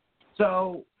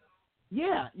 So,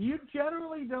 yeah, you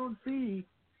generally don't see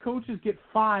coaches get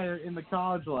fired in the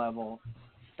college level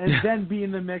and then be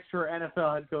in the mix for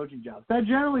NFL head coaching jobs. That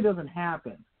generally doesn't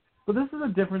happen. But this is a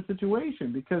different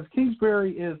situation because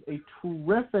Kingsbury is a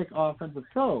terrific offensive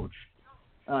coach.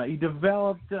 He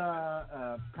developed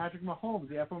Patrick Mahomes,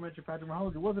 the aforementioned Patrick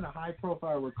Mahomes. He wasn't a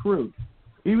high-profile recruit.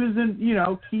 He was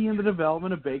key in the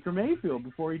development of Baker Mayfield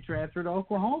before he transferred to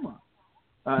Oklahoma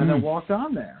and then walked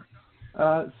on there.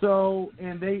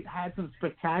 And they had some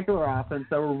spectacular offense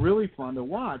that were really fun to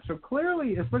watch. So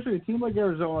clearly, especially a team like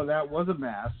Arizona, that was a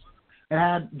mess and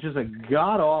had just a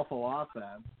god-awful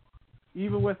offense.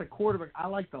 Even with a quarterback I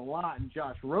liked a lot in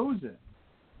Josh Rosen,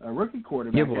 a rookie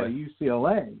quarterback at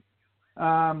UCLA.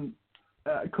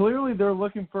 Clearly, they're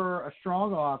looking for a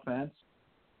strong offense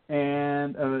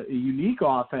and a unique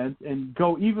offense and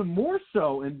go even more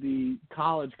so in the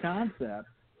college concept,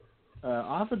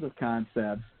 offensive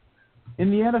concepts.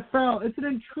 In the NFL, it's an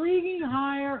intriguing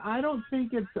hire. I don't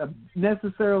think it's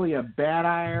necessarily a bad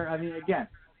hire. I mean, again,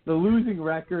 the losing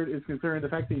record is concerning. The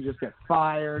fact that he just got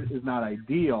fired is not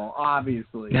ideal,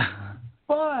 obviously.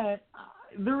 But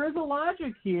there is a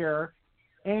logic here,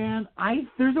 and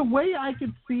there's a way I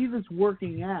could see this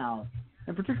working out,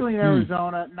 and particularly in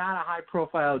Arizona, not a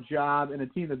high-profile job and a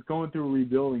team that's going through a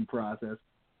rebuilding process.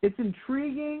 It's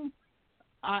intriguing.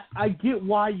 I get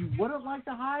why you wouldn't like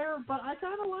to hire, but I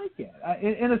kind of like it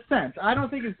in a sense. I don't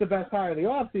think it's the best hire of the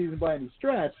offseason by any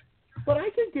stretch, but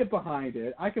I can get behind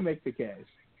it. I can make the case.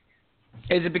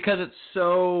 Is it because it's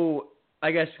so? I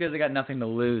guess because they got nothing to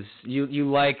lose. You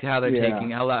like how they're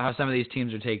taking how some of these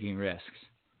teams are taking risks.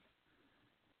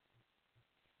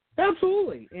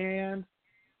 Absolutely, and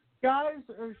guys,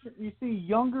 you see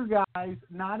younger guys,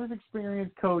 not as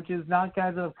experienced coaches, not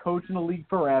guys that have coached in the league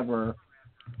forever.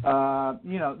 It's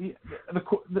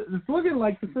looking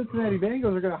like the Cincinnati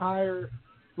Bengals are going to hire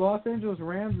Los Angeles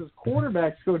Rams'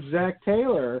 quarterbacks coach Zach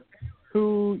Taylor,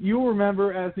 who you'll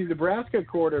remember as the Nebraska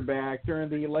quarterback during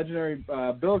the legendary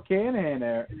Bill Callahan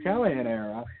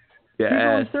era. He's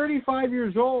only 35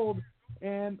 years old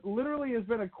and literally has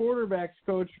been a quarterbacks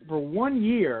coach for 1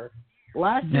 year.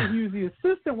 Last year he was the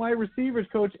assistant wide receivers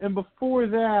coach, and before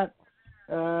that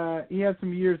he had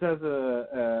some years as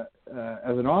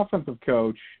an offensive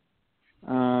coach. He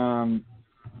was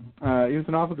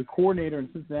an offensive coordinator in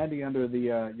Cincinnati under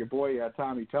your boy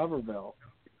Tommy Tuberville.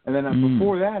 And then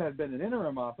before that had been an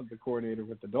interim offensive coordinator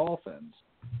with the Dolphins.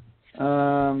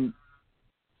 But,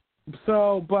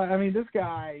 I mean, this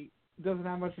guy doesn't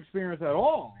have much experience at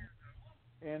all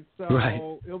And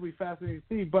so it'll be fascinating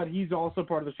to see. But he's also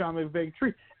part of the Sean McVay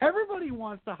tree. Everybody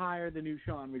wants to hire the new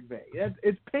Sean McVay.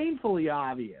 It's painfully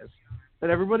obvious that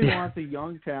everybody wants a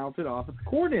young, talented offensive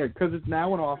coordinator because it's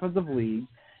now an offensive league.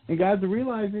 And guys are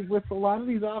realizing with a lot of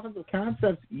these offensive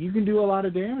concepts, you can do a lot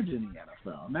of damage in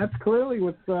the NFL. And that's clearly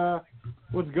what's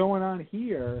going on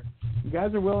here. You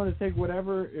guys are willing to take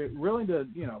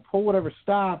pull whatever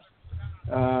stops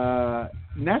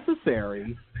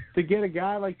necessary to get a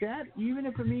guy like that, even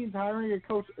if it means hiring a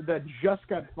coach that just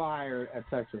got fired at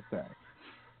Texas Tech.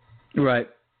 Right.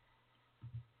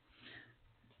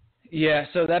 Yeah,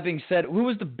 so that being said, who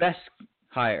was the best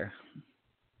hire?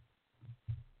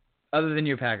 Other than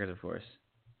your Packers, of course.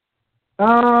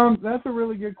 That's a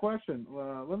really good question.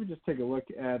 Let me just take a look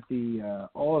at the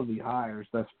all of the hires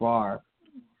thus far.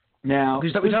 Now,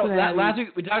 last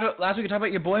week we talked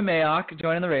about your boy Mayock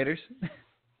joining the Raiders.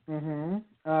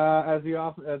 As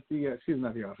the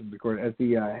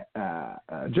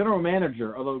general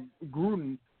manager, although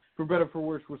Gruden, for better or for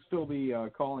worse, will still be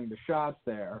calling the shots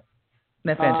there.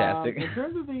 That's fantastic. In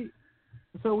terms of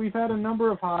so we've had a number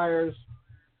of hires.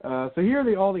 So here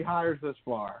are all the hires thus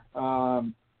far.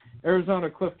 Arizona,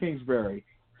 Cliff Kingsbury.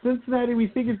 Cincinnati, we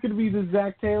think it's going to be the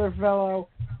Zach Taylor fellow.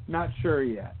 Not sure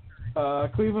yet.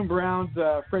 Cleveland Browns,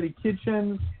 Freddie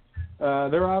Kitchens.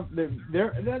 That's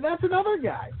another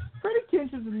guy. Freddie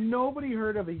Kitchens, nobody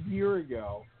heard of a year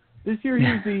ago. This year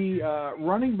he's the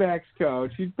running backs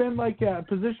coach. He's been like a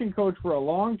position coach for a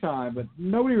long time, but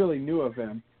nobody really knew of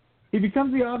him. He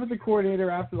becomes the offensive coordinator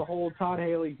after the whole Todd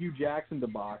Haley, Hugh Jackson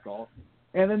debacle.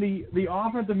 And then the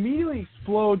offense immediately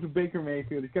explodes with Baker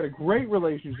Mayfield. He's got a great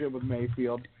relationship with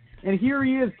Mayfield. And here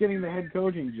he is getting the head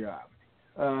coaching job.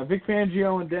 Vic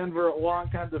Fangio in Denver,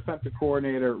 longtime defensive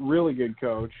coordinator, really good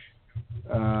coach.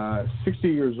 60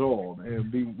 years old.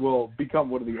 Will become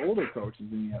one of the older coaches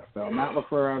in the NFL. Matt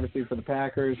LaFleur, obviously, for the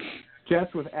Packers.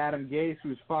 Jets with Adam Gase,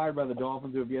 who's fired by the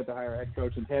Dolphins, who have yet to hire a head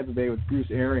coach, and Tampa Bay with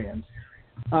Bruce Arians.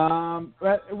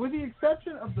 But with the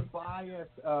exception of the bias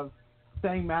of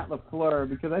saying Matt LaFleur,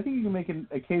 because I think you can make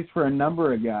a case for a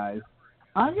number of guys,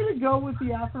 I'm going to go with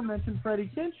the aforementioned Freddie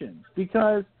Kitchens,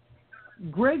 because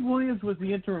Greg Williams was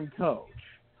the interim coach,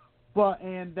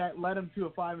 and that led him to a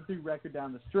 5-3 record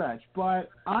down the stretch. But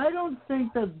I don't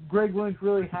think that Greg Williams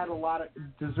really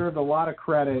deserved a lot of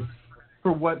credit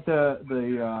for what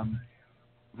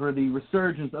for the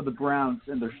resurgence of the Browns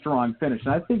and their strong finish.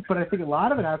 And I think a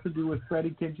lot of it has to do with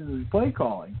Freddie Kitchens' play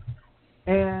calling.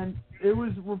 And it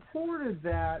was reported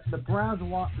that the Browns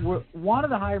wanted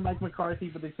to hire Mike McCarthy,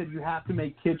 but they said you have to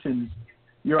make Kitchens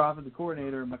your offensive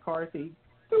coordinator. And McCarthy,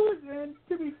 and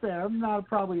to be fair, not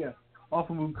probably a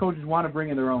often when coaches want to bring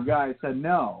in their own guys, said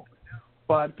no.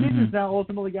 But Kitchens now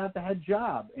ultimately got the head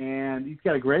job, and he's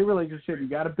got a great relationship. You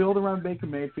got to build around Baker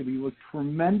Mayfield. He looked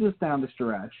tremendous down the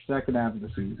stretch, second half of the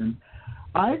season.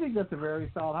 I think that's a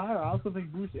very solid hire. I also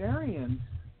think Bruce Arians,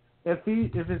 if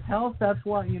his health, that's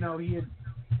why he had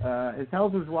his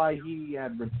health was why he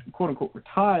had quote unquote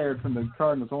retired from the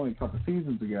Cardinals only a couple of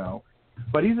seasons ago.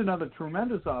 But he's another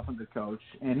tremendous offensive coach,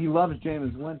 and he loves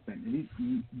Jameis Winston.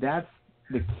 That's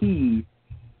the key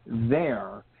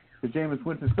there. Because Jameis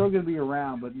Winston's still going to be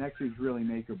around, but next year's really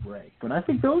make or break. But I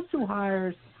think those two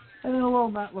hires, and then a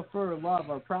little Matt LaFleur love,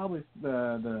 are probably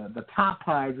the top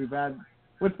hires we've had.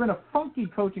 It's been a funky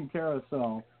coaching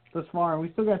carousel thus far, and we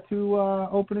still got two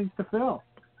openings to fill.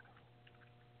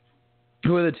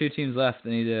 Who are the two teams left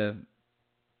that need to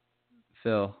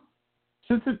fill?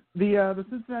 The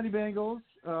Cincinnati Bengals,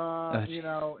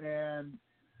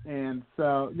 and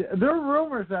so there are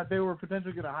rumors that they were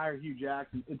potentially going to hire Hugh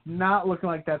Jackson. It's not looking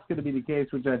like that's going to be the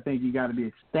case, which I think you got to be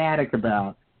ecstatic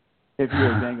about if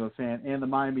you're a Bengals fan, and the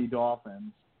Miami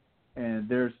Dolphins, and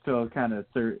they're still kind of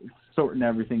sorting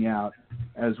everything out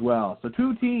as well. So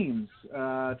two teams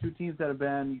that have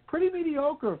been pretty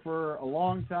mediocre for a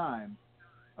long time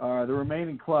are the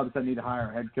remaining clubs that need to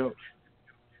hire a head coach.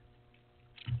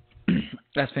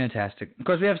 That's fantastic. Of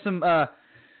course, we have some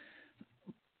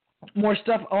more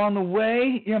stuff on the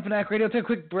way. You're on Fanatic Radio. Take a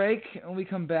quick break, and when we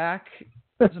come back,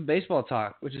 some baseball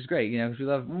talk, which is great, because we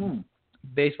love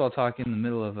baseball talk in the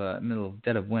middle of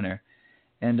dead of winter,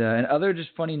 and other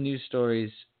just funny news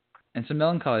stories and some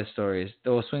melancholy stories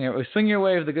that will swing your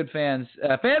way with the good fans.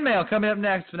 Fan mail coming up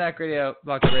next. Fanatic Radio.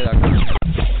 It's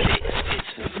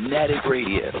Fanatic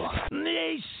Radio.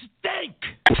 They stink.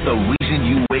 It's the reason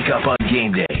you wake up on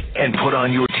game day and put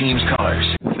on your team's colors.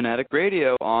 Fanatic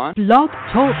Radio on Blog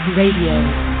Talk Radio.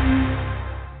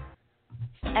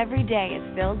 Every day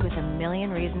is filled with a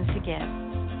million reasons to give.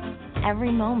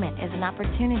 Every moment is an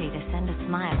opportunity to send a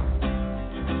smile.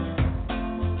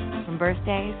 From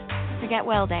birthdays to get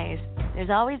well days, There's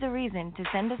always a reason to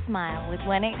send a smile with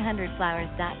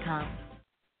 1-800-Flowers.com.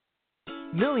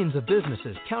 Millions of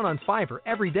businesses count on Fiverr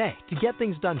every day to get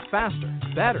things done faster,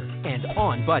 better, and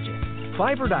on budget.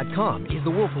 Fiverr.com is the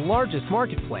world's largest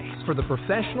marketplace for the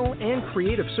professional and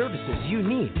creative services you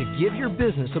need to give your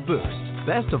business a boost.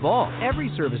 Best of all,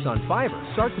 every service on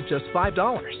Fiverr starts at just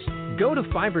 $5. Go to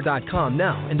Fiverr.com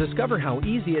now and discover how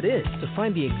easy it is to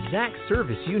find the exact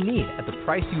service you need at the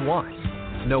price you want.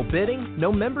 No bidding,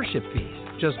 no membership fees.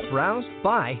 Just browse,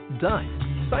 buy,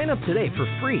 done. Sign up today for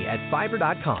free at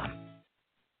Fiverr.com.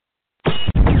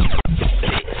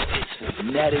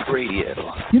 Fanatic Radio.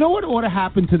 You know what ought to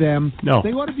happen to them? No.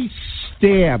 They ought to be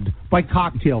stabbed by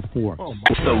cocktail forks.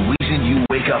 It's the reason you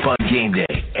wake up on game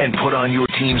day and put on your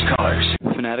team's colors.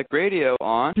 Fanatic Radio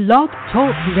on Blog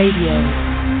Talk Radio.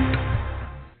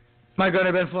 My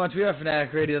God, Ben Florence. We are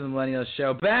Fanatic Radio, the Millennials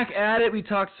show. Back at it, we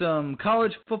talked some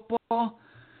college football.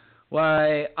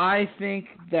 Why I think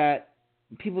that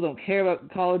people don't care about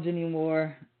college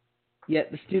anymore, yet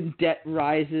the student debt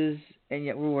rises, and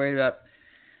yet we're worried about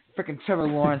freaking Trevor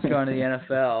Lawrence going to the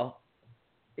NFL.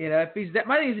 You know,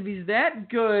 my thing is, if he's that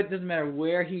good, doesn't matter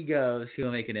where he goes, he'll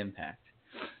make an impact.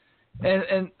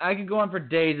 And I could go on for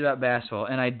days about basketball,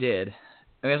 and I did.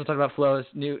 And we also talked about Flo's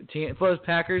new team, Flo's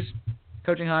Packers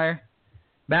coaching hire,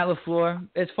 Matt LaFleur.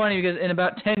 It's funny because in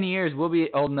about 10 years, we'll be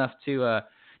old enough to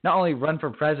not only run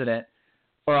for president,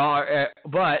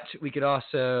 but we could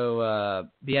also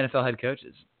be NFL head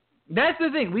coaches. That's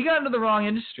the thing. We got into the wrong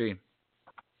industry.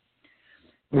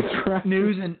 Right.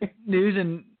 News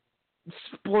and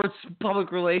sports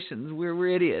public relations. We're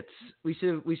idiots. We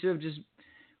should have just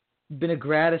been a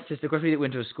grad assistant. Of course, we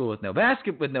went to a school with no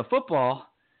no football.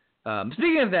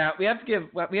 Speaking of that, we have to give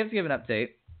an update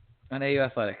on AU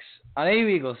athletics, on AU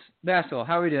Eagles basketball.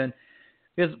 How are we doing?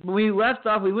 Because when we left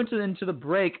off, we went into the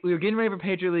break. We were getting ready for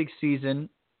Patriot League season,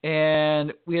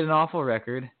 and we had an awful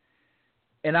record.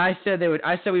 And I said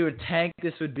we would tank.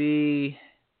 This would be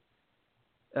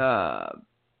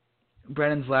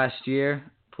Brennan's last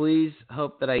year. Please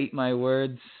hope that I eat my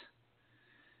words.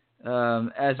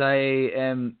 As I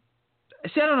am.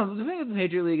 See, I don't know. The thing with the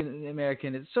Patriot League and the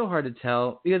American, it's so hard to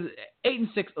tell because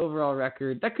 8-6 overall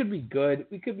record. That could be good.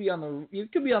 You could be on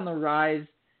the rise.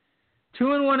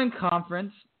 2-1 in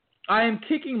conference. I am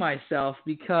kicking myself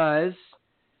because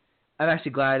I'm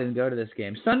actually glad I didn't go to this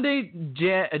game. Sunday,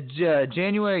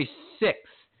 January 6th,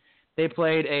 they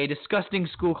played a disgusting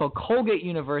school called Colgate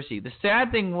University. The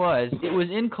sad thing was, it was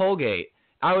in Colgate.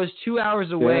 I was 2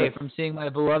 hours away from seeing my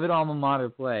beloved alma mater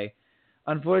play.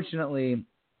 Unfortunately,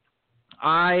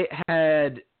 I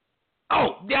had...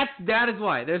 Oh, that is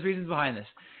why. There's reasons behind this.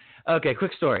 Okay,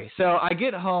 quick story. So I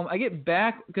get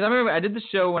back, because I remember I did the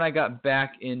show when I got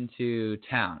back into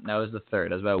town. That was the 3rd.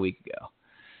 That was about a week ago.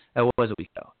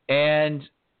 And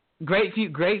great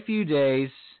few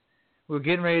days. We were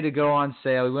getting ready to go on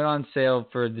sale. We went on sale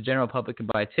for the general public to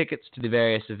buy tickets to the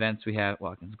various events we have at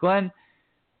Watkins Glen.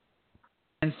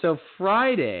 And so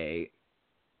Friday,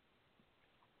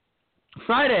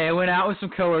 I went out with some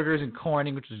coworkers in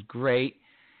Corning, which was great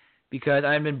because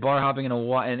I hadn't been bar hopping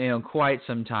in quite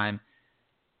some time.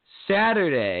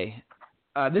 Saturday,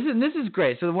 this is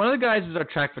great. So one of the guys was our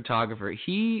track photographer.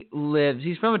 He's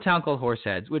from a town called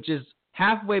Horseheads, which is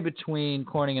halfway between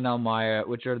Corning and Elmira,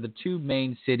 which are the two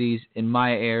main cities in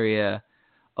my area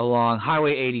along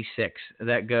Highway 86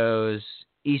 that goes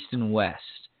east and west.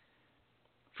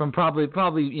 From probably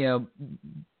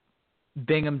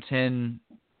Binghamton.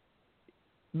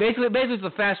 Basically it's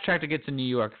the fast track to get to New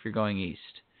York if you're going east.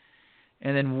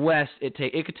 And then west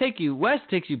west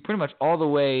takes you pretty much all the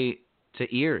way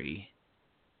to Erie.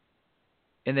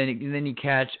 And then you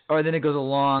catch, or then it goes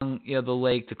along the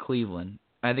lake to Cleveland.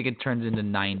 I think it turns into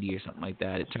 90 or something like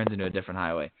that. It turns into a different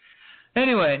highway.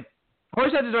 Anyway,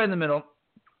 Horseheads is right in the middle.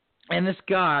 And this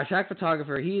guy, track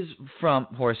photographer, he's from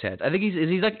Horseheads. I think he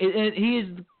is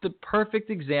the perfect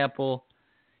example.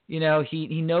 He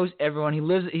knows everyone. He's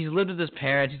lived with his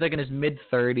parents. He's like in his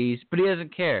mid-30s, but he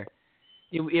doesn't care.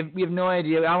 You have no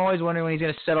idea. I'm always wondering when he's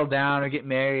going to settle down or get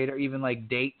married or even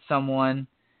date someone.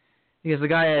 Because the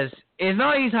guy it's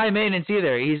not like he's high maintenance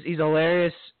either. He's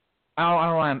hilarious. I don't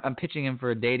know why I'm pitching him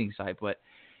for a dating site, but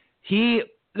the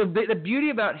beauty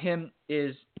about him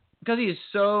is because he is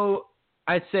so,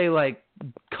 I'd say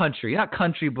country, not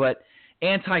country, but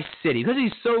anti-city. Because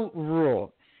he's so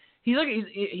rural. He's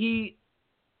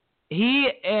he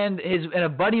and a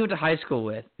buddy he went to high school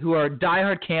with, who are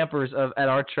diehard campers at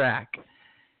our track.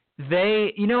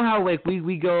 They, how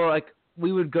we go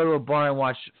we would go to a bar and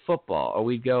watch football, or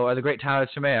we'd go, or the great Tyler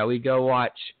Tremere, we'd go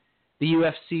watch the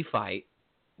UFC fight.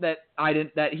 That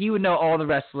he would know all the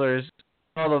wrestlers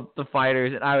all the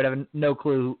fighters, and I would have no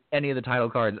clue who any of the title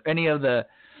cards, any of the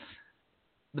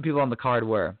people on the card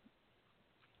were.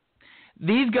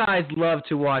 These guys love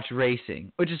to watch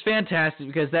racing, which is fantastic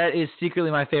because that is secretly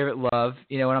my favorite love.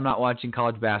 You know, when I'm not watching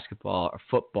college basketball or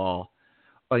football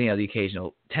or, you know, the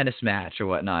occasional tennis match or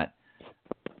whatnot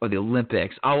or the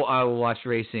Olympics, I will watch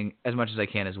racing as much as I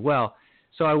can as well.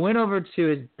 So I went over to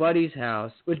his buddy's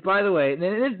house, which, by the way, and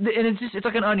it's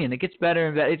like an onion. It gets better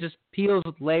and better. It just peels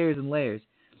with layers and layers.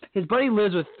 His buddy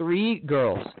lives with 3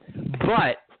 girls,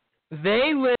 but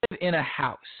they live in a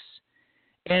house.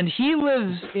 And he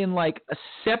lives in, like, a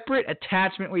separate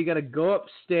attachment where you got to go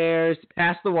upstairs,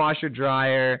 past the washer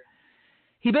dryer.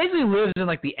 He basically lives in,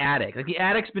 like, the attic. Like, the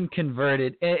attic's been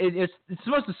converted. It's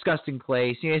the most disgusting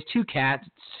place. He has 2 cats.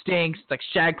 It stinks. It's like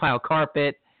shag pile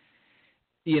carpet.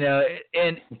 You know,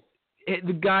 and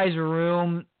the guy's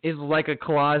room is like a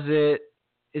closet.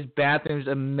 His bathroom's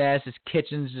a mess. His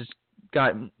kitchen's just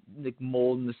got, like,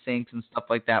 mold in the sinks and stuff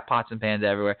like that. Pots and pans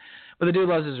everywhere. But the dude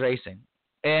loves his racing.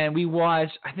 And we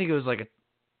watched, I think it was like it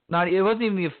wasn't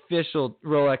even the official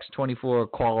Rolex 24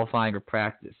 qualifying or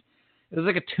practice. It was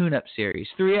like a tune-up series,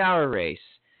 3-hour race.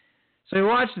 So we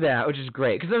watched that, which is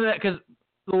great. Because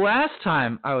the last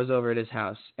time I was over at his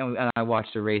house and I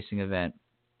watched a racing event,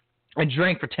 I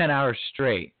drank for 10 hours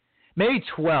straight, maybe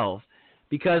 12,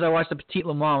 because I watched the Petite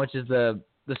Le Mans, which is the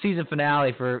season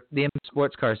finale for the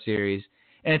Sports Car Series,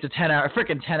 and it's a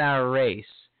 10-hour race,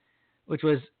 which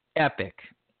was epic.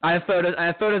 I have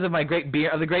photos of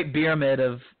the Great Pyramid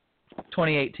of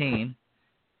 2018.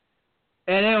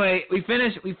 And anyway, we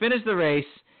finished the race,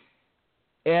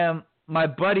 and my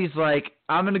buddy's like,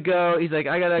 I'm gonna go. He's like,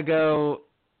 I gotta go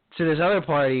to this other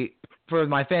party for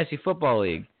my fantasy football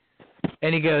league.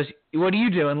 And he goes, what are you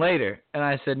doing later? And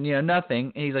I said, you know,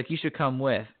 nothing. And he's like, you should come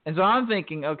with. And so I'm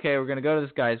thinking, okay, we're gonna go to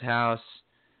this guy's house,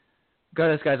 go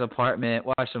to this guy's apartment,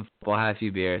 watch some football, have a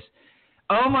few beers.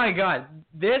 Oh my God,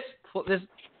 this.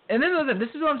 And this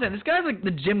is what I'm saying. This guy's like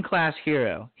the gym class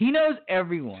hero. He knows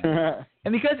everyone.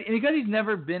 And because he's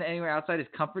never been anywhere outside his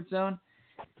comfort zone,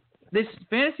 this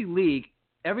fantasy league,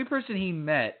 every person he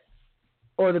met,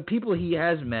 or the people he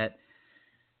has met,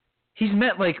 he's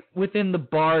met like within the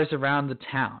bars around the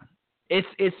town.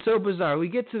 It's so bizarre. We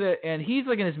get to and he's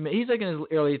like in his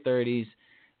early 30s.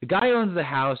 The guy who owns the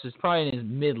house is probably in his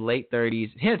mid-late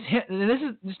 30s.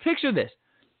 And just picture this.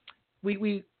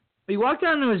 We walk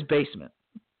down into his basement.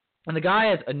 And the guy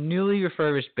has a newly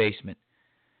refurbished basement.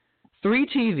 3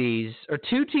 TVs, or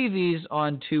 2 TVs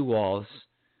on 2 walls.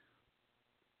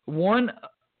 One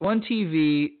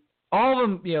TV, all of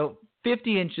them, you know,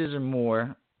 50 inches or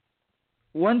more.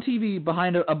 1 TV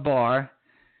behind a bar.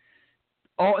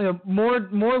 All, you know,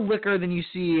 more liquor than you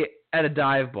see at a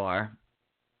dive bar.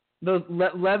 Those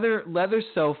leather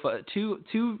sofa,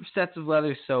 two sets of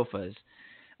leather sofas.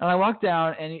 And I walk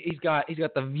down, and he's got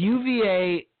the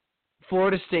UVA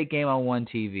Florida State game on one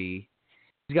TV.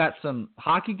 He's got some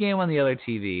hockey game on the other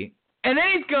TV. And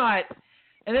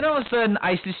then all of a sudden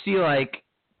I just see like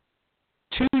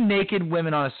 2 naked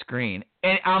women on a screen.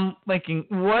 And I'm thinking,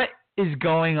 what is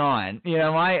going on? You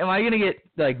know, am I going to get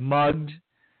like mugged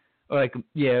or like,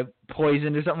 yeah,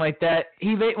 poisoned or something like that?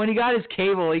 When he got his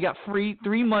cable, he got 3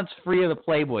 months free of the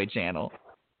Playboy channel.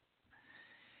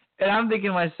 And I'm thinking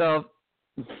to myself,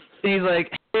 and he's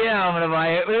like, yeah, I'm going to buy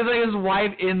it. But it was like his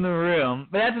wife in the room.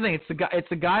 But that's the thing. It's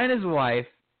the guy and his wife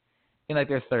in like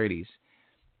their 30s.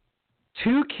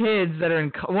 2 kids that are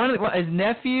his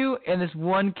nephew and this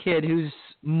one kid whose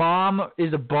mom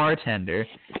is a bartender.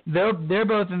 They're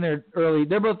both in their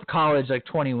they're both college, like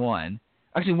 21.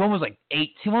 Actually, one was like 18,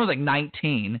 one was like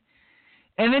 19.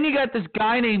 And then you got this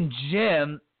guy named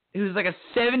Jim who's like a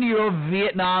 70-year-old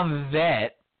Vietnam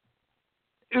vet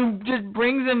who just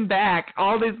brings him back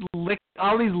all these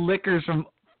liquors from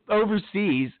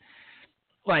overseas,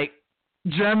 like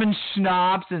German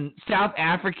schnapps and South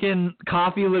African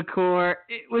coffee liqueur.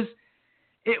 It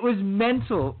was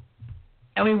mental.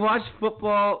 And we watched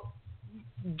football,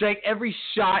 drank every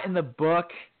shot in the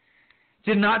book,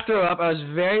 did not throw up. I was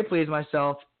very pleased with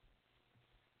myself.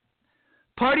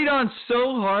 Partied on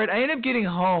so hard, I ended up getting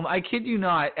home, I kid you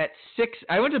not, at 6.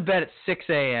 I went to bed at 6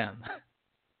 a.m.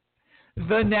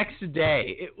 the next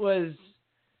day. It was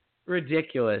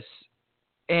ridiculous.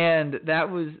 And that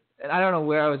was, I don't know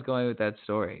where I was going with that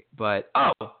story, but,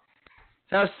 so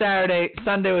that was Saturday.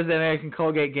 Sunday was the American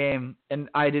Colgate game, and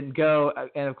I didn't go.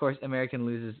 And, of course, American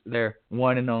loses their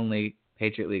one and only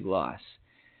Patriot League loss.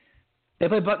 They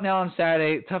play Bucknell on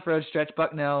Saturday. Tough road stretch.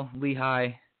 Bucknell, Lehigh.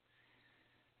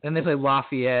 Then they play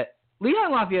Lafayette. Lehigh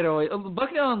and Lafayette are always,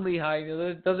 Bucknell and Lehigh,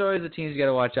 those are always the teams you got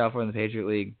to watch out for in the Patriot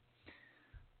League.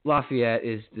 Lafayette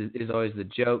is always the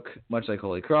joke, much like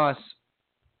Holy Cross.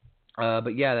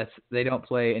 But yeah, they don't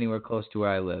play anywhere close to where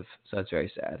I live, so that's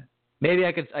very sad. Maybe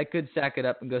I could stack it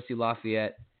up and go see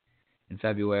Lafayette in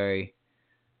February,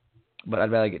 but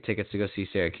I'd rather get tickets to go see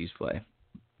Syracuse play.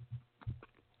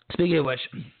 Speaking of which,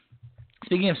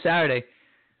 speaking of Saturday,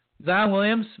 Zion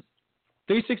Williams,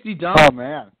 360 dunk. Oh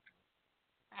man,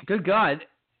 good God!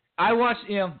 I watched.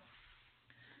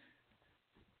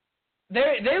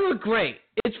 They look great.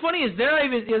 It's funny is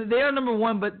they are number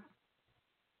one, but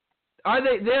are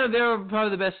they? They're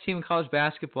probably the best team in college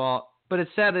basketball. But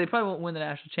it's sad that they probably won't win the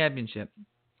national championship.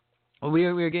 Well, we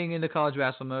are getting into college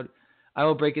basketball mode. I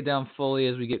will break it down fully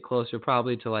as we get closer,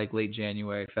 probably to like late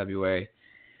January, February,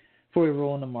 before we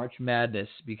roll into March Madness,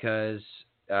 because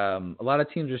a lot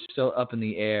of teams are still up in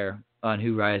the air on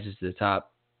who rises to the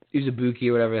top. Uzubuki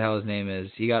or whatever the hell his name is,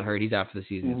 he got hurt. He's out for the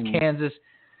season. Mm-hmm. It's Kansas.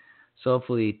 So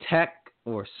hopefully Tech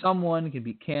or someone can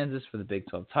beat Kansas for the Big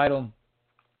 12 title.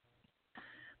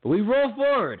 But we roll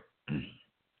forward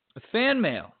with fan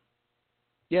mail.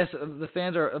 Yes, the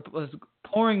fans are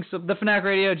pouring the Fanatic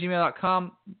Radio,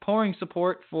 gmail.com, pouring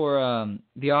support for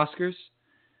the Oscars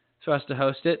for us to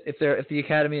host it. If the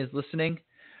Academy is listening,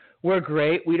 we're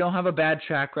great. We don't have a bad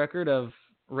track record of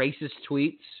racist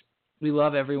tweets. We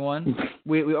love everyone.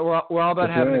 We're all about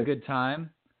having a good time.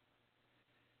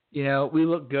 We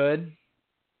look good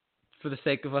for the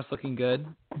sake of us looking good.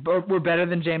 But we're better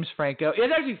than James Franco.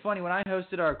 It's actually funny. When I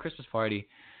hosted our Christmas party,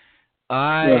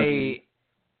 I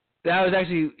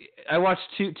watched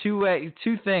two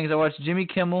things. I watched Jimmy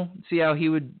Kimmel, see how he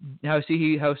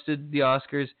hosted the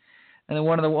Oscars, and then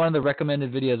one of the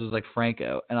recommended videos was like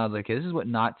Franco, and I was like, okay, this is what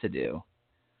not to do.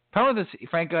 Problem with this,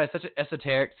 Franco has such an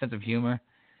esoteric sense of humor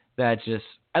that just,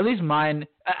 at least mine,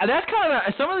 that's kind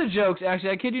of some of the jokes. Actually,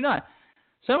 I kid you not,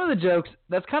 some of the jokes.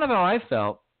 That's kind of how I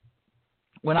felt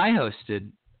when I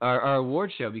hosted our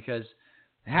award show, because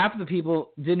half of the people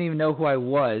didn't even know who I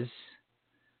was,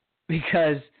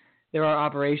 because there are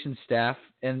operations staff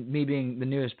and me being the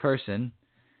newest person.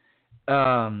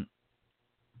 And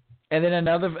then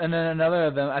another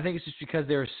of them, I think it's just because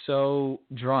they were so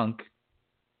drunk,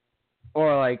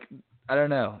 or like, I don't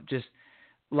know, just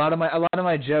a lot of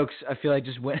my jokes I feel like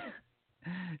just went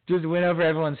over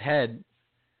everyone's head,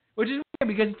 which is weird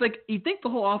because it's like you'd think the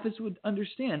whole office would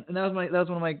understand, and that was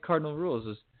one of my cardinal rules,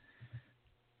 is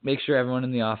make sure everyone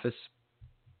in the office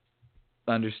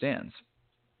understands.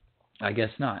 I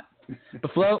guess not.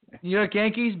 But Flo, New York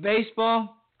Yankees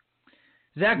baseball.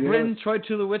 Zach Britton, Troy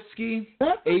Tulowitzki.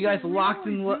 Are you guys locked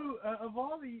in? Of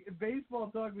all the baseball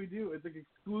talk we do, it's like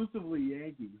exclusively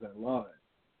Yankees. I love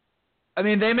it. I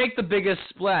mean, they make the biggest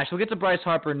splash. We'll get to Bryce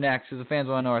Harper next, because the fans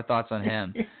want to know our thoughts on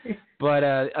him. But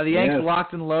are the Yankees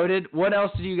locked and loaded? What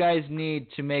else do you guys need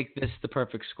to make this the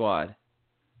perfect squad?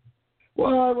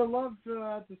 Well, I would love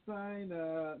to sign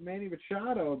Manny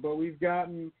Machado, but we've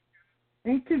gotten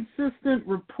inconsistent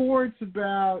reports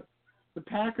about the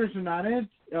Packers are not in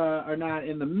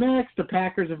the mix. The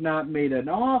Packers have not made an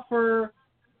offer.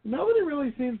 Nobody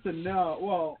really seems to know.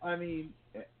 Well, I mean,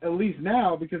 at least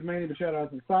now, because Manny Machado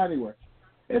hasn't signed anywhere.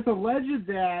 It's alleged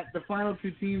that the final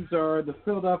two teams are the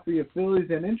Philadelphia Phillies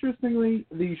and, interestingly,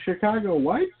 the Chicago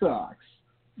White Sox.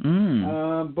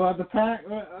 But the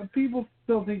people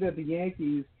still think that the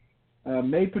Yankees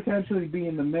may potentially be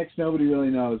in the mix. Nobody really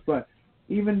knows. But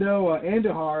even though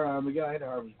Miguel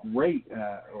Andujar was great,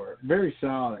 or very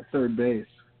solid at third base,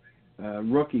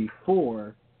 rookie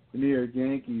for the New York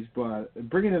Yankees, but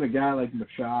bringing in a guy like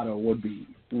Machado would be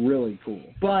really cool.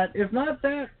 But if not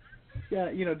that,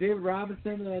 David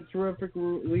Robinson, a terrific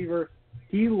reliever,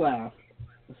 he left,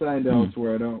 signed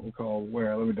elsewhere. I don't recall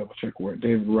where. Let me double check where.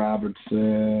 David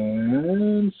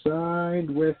Robertson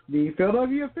signed with the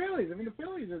Philadelphia Phillies. I mean, the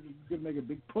Phillies are going to make a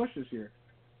big push this year.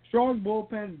 Strong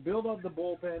bullpen, build up the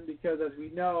bullpen, because as we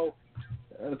know,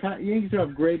 the Yankees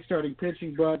have great starting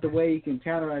pitching, but the way you can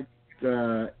counteract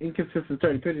inconsistent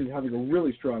starting pitching is having a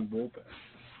really strong bullpen.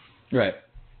 Right.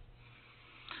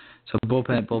 So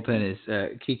bullpen is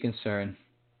a key concern.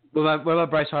 What about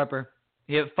Bryce Harper?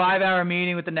 He had a 5-hour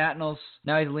meeting with the Nationals.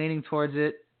 Now he's leaning towards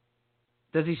it.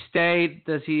 Does he stay?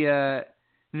 Does he now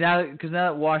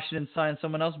that Washington signed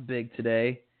someone else big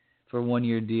today for a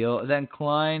 1-year deal, does that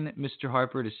incline Mr.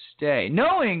 Harper to stay,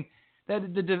 knowing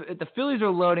that the Phillies are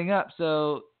loading up,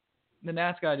 so the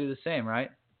Nats got to do the same,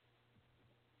 right?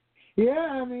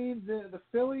 Yeah, I mean, the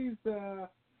Phillies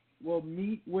will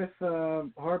meet with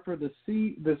Harper this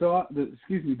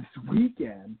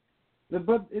weekend.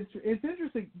 But it's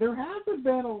interesting. There hasn't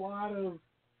been a lot of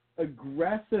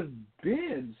aggressive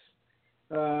bids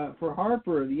for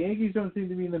Harper. The Yankees don't seem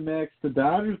to be in the mix. The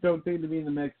Dodgers don't seem to be in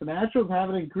the mix. The Nationals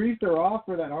haven't increased their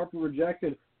offer that Harper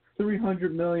rejected,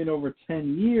 $300 million over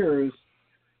 10 years.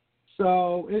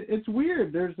 So it's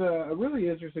weird. There's a really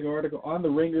interesting article on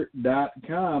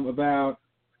TheRinger.com about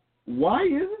why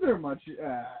isn't there much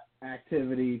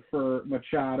activity for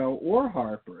Machado or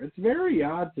Harper. It's very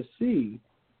odd to see.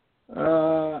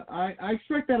 I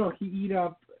expect that'll heat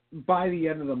up by the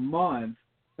end of the month.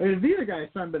 I mean, if either guy is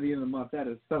signed by the end of the month, that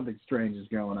is something strange is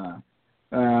going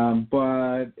on.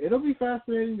 But it'll be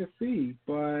fascinating to see.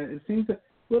 But it seems a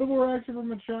little more action for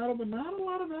Machado, but not a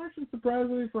lot of action,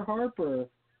 surprisingly, for Harper.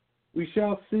 We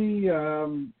shall see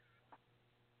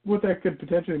what that could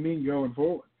potentially mean going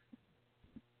forward.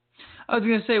 I was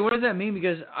going to say, what does that mean?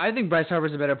 Because I think Bryce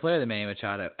Harper's a better player than Manny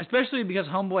Machado, especially because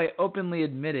Homeboy openly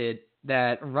admitted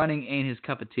that running ain't his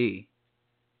cup of tea.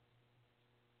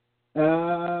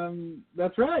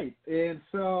 That's right. And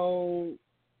so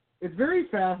it's very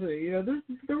fascinating. You know,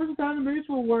 there was a time in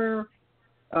baseball where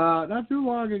not too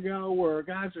long ago where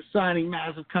guys are signing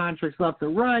massive contracts left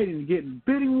and right and getting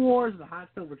bidding wars, and the hot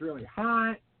stuff was really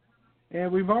hot.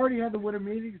 And we've already had the winter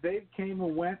meetings. They came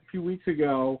and went a few weeks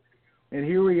ago, and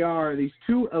here we are, these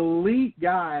two elite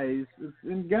guys.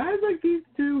 And guys like these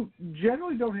two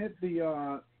generally don't hit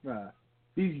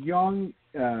these young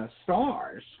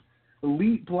stars,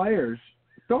 elite players,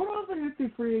 don't often hit the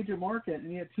free agent market,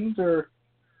 and yet teams are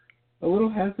a little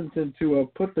hesitant to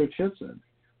put their chips in.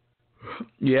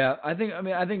 Yeah, I think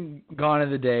gone are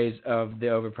the days of the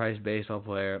overpriced baseball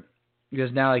player,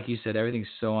 because now, like you said, everything's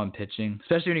so on pitching,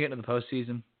 especially when you get into the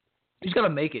postseason. You just got to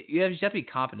make it. You just have to be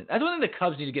confident. That's one thing the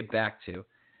Cubs need to get back to.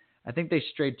 I think they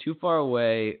strayed too far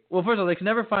away. Well, first of all, they can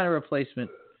never find a replacement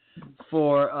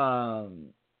for I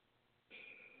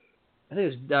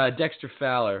think it was Dexter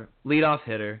Fowler, leadoff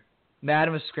hitter.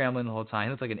 Madden was scrambling the whole time. He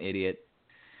looked like an idiot.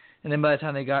 And then by the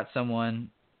time they got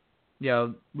someone,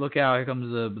 look out, here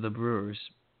comes the Brewers.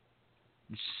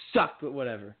 Sucked, but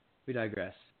whatever. We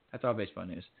digress. That's all baseball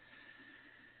news.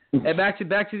 And back to the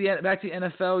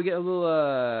NFL, we get a little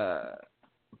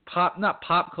not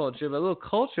pop culture, but a little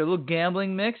culture, a little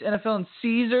gambling mix. NFL and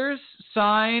Caesars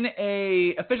sign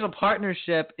a official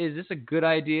partnership. Is this a good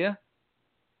idea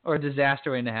or a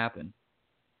disaster waiting to happen?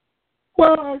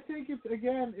 Well, I think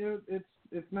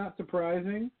it's not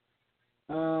surprising.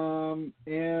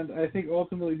 And I think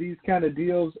ultimately these kind of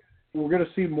deals, we're going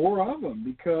to see more of them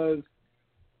because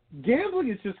gambling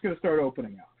is just going to start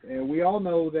opening up. And we all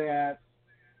know that.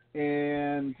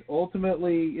 And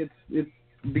ultimately it's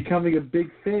becoming a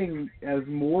big thing as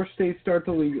more states start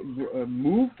to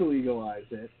move to legalize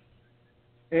it.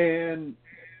 And,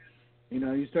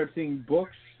 you start seeing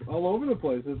books all over the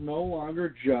place. It's no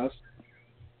longer just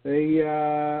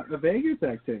a Vegas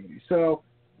activity. So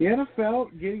the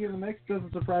NFL getting in the mix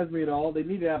doesn't surprise me at all. They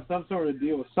need to have some sort of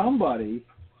deal with somebody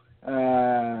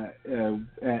ahead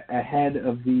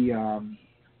of the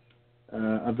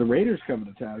Raiders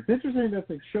coming to town. It's interesting that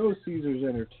they chose Caesars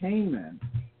Entertainment,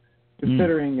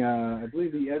 considering I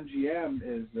believe the MGM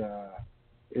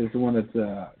is the one that's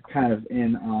kind of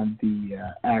in on the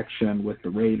action with the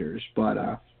Raiders.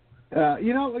 But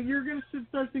you're going to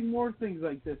start seeing more things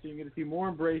like this. You're going to see more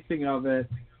embracing of it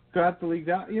throughout the league.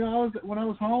 When I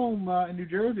was home in New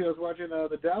Jersey, I was watching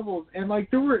the Devils, and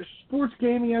there were sports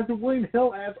gaming ads and William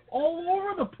Hill ads all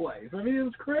over the place. I mean, it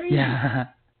was crazy. Yeah.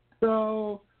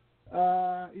 So,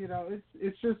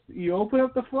 it's just you open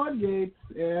up the floodgates,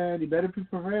 and you better be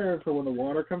prepared for when the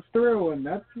water comes through, and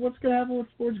that's what's going to happen with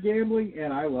sports gambling,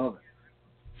 and I love it.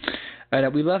 I know,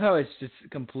 we love how it's just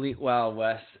complete Wild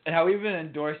West, and how we've been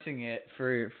endorsing it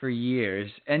for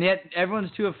years, and yet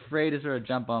everyone's too afraid to sort of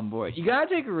jump on board. You gotta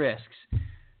take risks.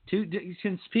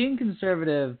 Being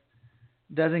conservative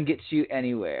doesn't get you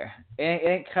anywhere. It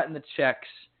ain't cutting the checks,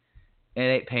 and it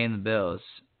ain't paying the bills.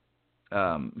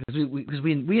 Because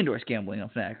we endorse gambling on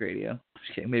Fanatic Radio.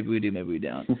 Just kidding. Maybe we do, maybe we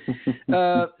don't.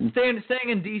 Staying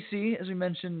in D.C., as we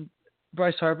mentioned,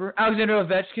 Bryce Harper, Alexander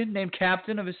Ovechkin named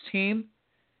captain of his team.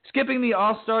 Skipping the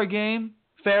All-Star game,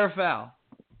 fair or foul?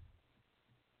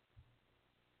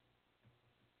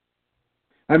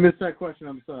 I missed that question.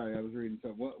 I'm sorry. I was reading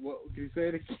something. What? Can you say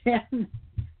it again?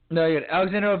 No, you're good.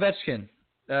 Alexander Ovechkin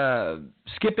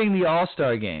skipping the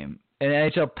All-Star game and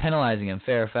NHL penalizing him,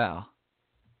 fair or foul?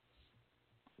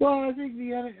 Well, I think the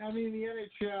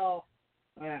NHL,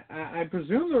 I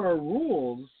presume there are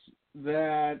rules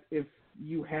that if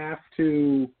you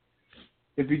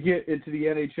get into the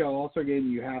NHL All-Star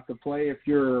game, you have to play if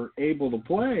you're able to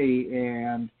play.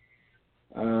 And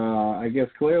I guess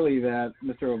clearly that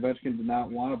Mr. Ovechkin did not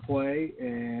want to play.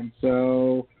 And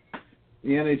so the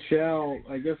NHL,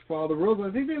 I guess, followed the rules.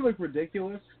 I think they look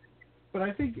ridiculous. But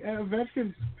I think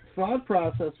Ovechkin's thought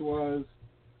process was,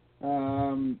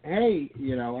 hey,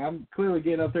 I'm clearly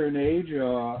getting up there in age.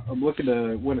 I'm looking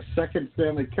to win a second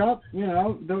Stanley Cup.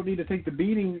 Don't need to take the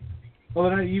beating. Well,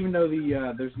 even though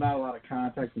there's not a lot of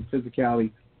contact and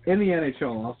physicality in the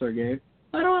NHL All-Star Game,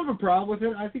 I don't have a problem with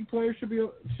it. I think players should be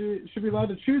allowed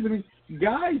to choose. I mean,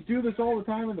 guys do this all the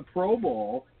time in the Pro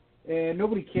Bowl, and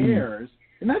nobody cares.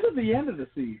 And that's at the end of the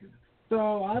season.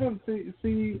 So I don't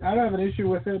I don't have an issue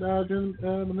with it during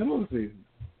the middle of the season.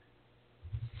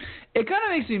 It kind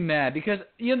of makes me mad because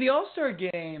the All-Star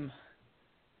Game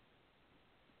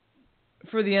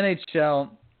for the NHL.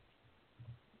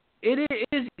 It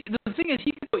is the thing is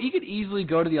he could easily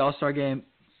go to the All-Star Game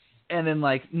and then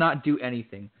not do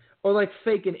anything or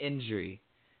fake an injury,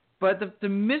 but to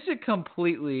miss it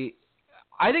completely,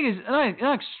 I think is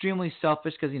not extremely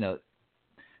selfish because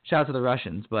shout out to the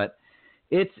Russians, but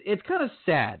it's kind of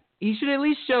sad. He should at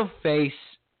least show face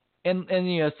and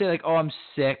say oh, I'm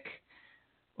sick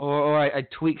or I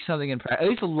tweaked something in practice. At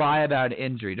least lie about an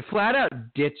injury. To flat out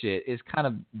ditch it is kind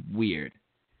of weird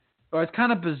or it's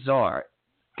kind of bizarre.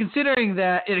 Considering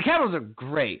that the Capitals are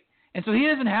great, and so he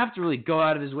doesn't have to really go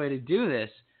out of his way to do this,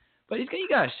 but you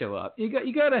got to show up. You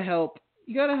got to help.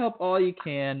 You got to help all you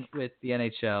can with the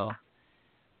NHL.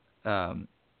 To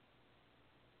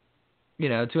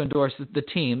endorse the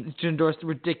team, to endorse the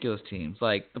ridiculous teams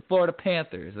like the Florida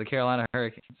Panthers, the Carolina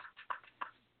Hurricanes,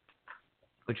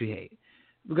 which we hate.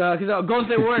 Because Golden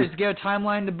State Warriors gave a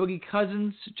timeline to Boogie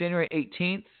Cousins, January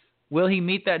 18th. Will he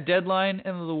meet that deadline,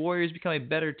 and will the Warriors become a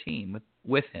better team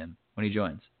with him when he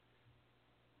joins?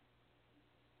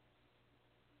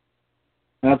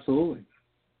 Absolutely.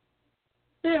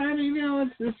 Yeah, I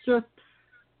mean, it's just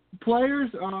players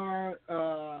are,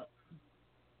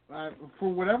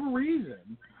 for whatever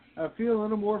reason, feel a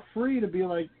little more free to be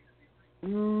like, you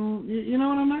know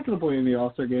what, I'm not going to play in the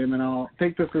All-Star Game, and I'll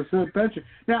take this as a bench.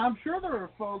 Now, I'm sure there are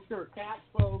cat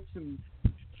folks, and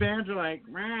fans are like,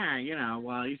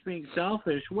 well, he's being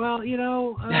selfish. Well,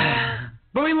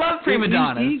 but we love prima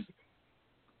donnas.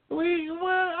 We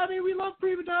love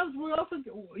prima donnas. We also,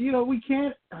 we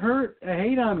can't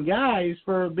hate on guys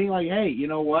for being like, hey, you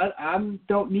know what? I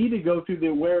don't need to go through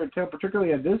the wear and tear,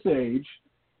 particularly at this age,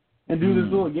 and do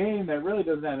this little game that really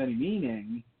doesn't have any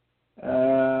meaning.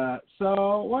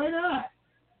 So why not?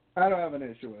 I don't have an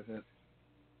issue with it.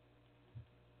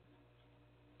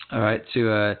 All right,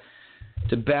 to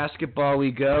basketball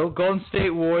we go. Golden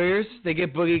State Warriors, they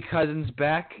get Boogie Cousins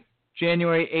back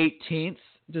January 18th.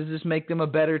 Does this make them a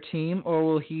better team,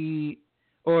 or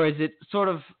is it sort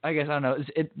of, I guess, I don't know, is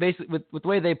it basically, with the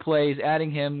way they play, is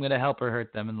adding him going to help or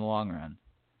hurt them in the long run?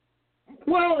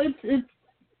 Well,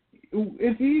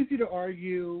 it's easy to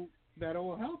argue that it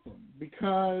will help them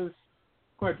because,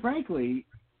 quite frankly,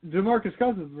 DeMarcus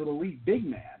Cousins is an elite big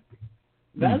man.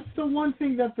 That's the one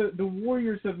thing that the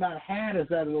Warriors have not had is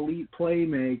that elite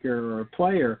playmaker or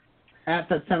player at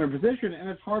that center position, and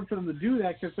it's hard for them to do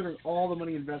that considering all the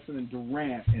money invested in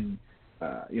Durant and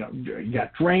you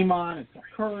got Draymond and Steph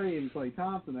Curry and Klay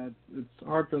Thompson. It's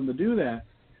hard for them to do that.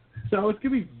 So it's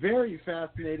going to be very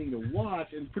fascinating to watch,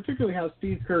 and particularly how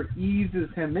Steve Kerr eases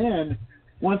him in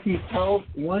once he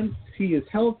is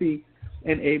healthy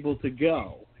and able to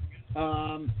go.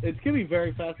 It's going to be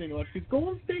very fascinating to watch because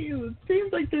Golden State, it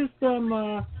seems like there's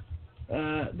some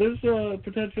there's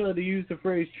potential to use the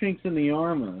phrase chinks in the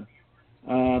armor.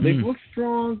 They've looked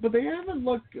strong, but they haven't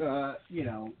looked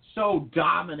so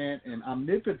dominant and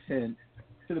omnipotent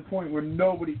to the point where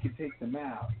nobody can take them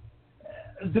out.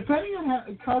 Depending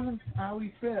on how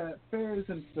he fares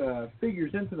and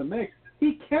figures into the mix,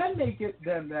 he can make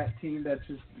them that team that's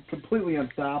just completely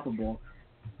unstoppable.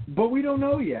 But we don't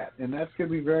know yet, and that's going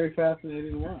to be very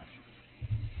fascinating to watch.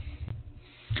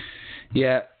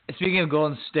 Yeah, speaking of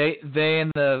Golden State, they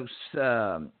and the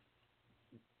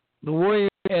Warriors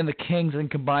and the Kings and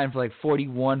combined for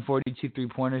 41, 42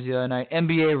 three-pointers the other night.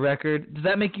 NBA record. Does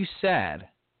that make you sad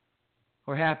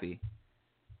or happy?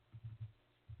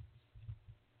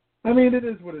 I mean, it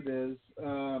is what it is.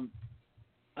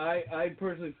 I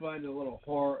personally find it a little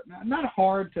hard, not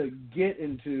hard to get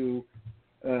into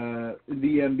the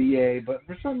NBA, but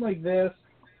for something like this,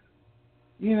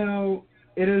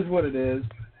 it is what it is.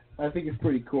 I think it's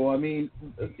pretty cool. I mean,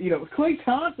 Klay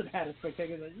Thompson had a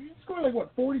spectacular. He scored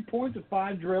 40 points with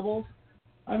 5 dribbles.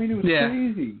 I mean, it was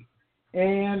crazy.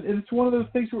 And it's one of those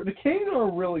things where the Kings are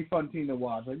a really fun team to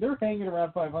watch. They're hanging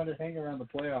around 500, hanging around the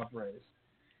playoff race.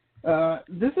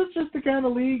 This is just the kind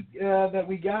of league that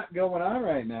we got going on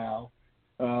right now.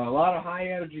 A lot of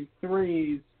high-energy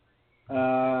threes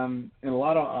and a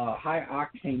lot of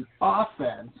high-octane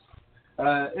offense.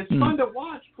 It's fun to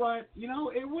watch, but,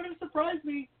 it wouldn't surprise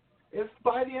me if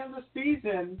by the end of the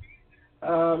season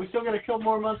we still got a couple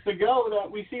more months to go,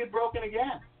 that we see it broken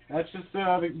again. That's just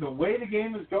the way the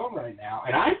game is going right now,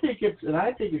 and I think it's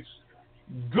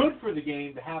good for the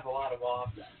game to have a lot of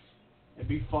offense and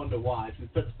be fun to watch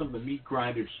instead of some of the meat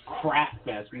grinders crap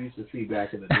fest we used to see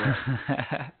back in the day.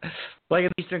 Like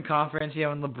in the Eastern Conference,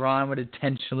 when LeBron would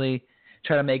intentionally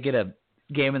try to make it a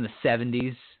game in the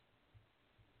 70s.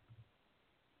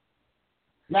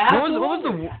 What was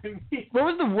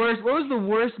the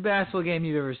worst basketball game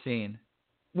you've ever seen?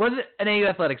 Was it an AU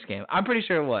Athletics game? I'm pretty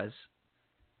sure it was.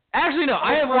 Actually, no.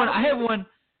 I have one.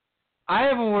 I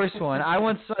have a worse one.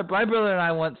 My brother and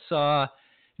I once saw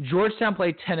Georgetown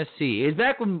play Tennessee. It's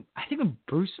back when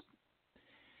Bruce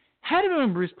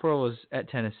Pearl was at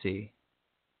Tennessee.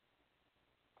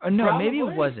 Or no, Probably. Maybe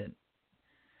it wasn't.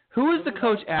 Who was the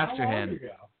coach after him?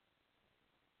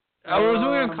 Oh, it was when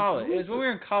we were in college. It was when we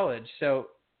were in college. So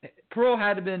Pearl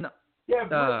had to have been. Yeah,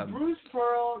 Bruce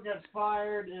Pearl got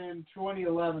fired in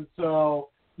 2011. So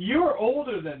you're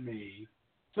older than me.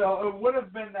 So it would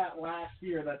have been that last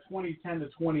year, that 2010 to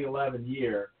 2011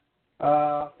 year.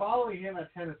 Following him at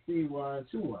Tennessee was,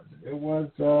 who was it? It was,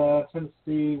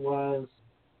 Tennessee was...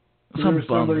 Some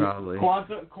bum, probably.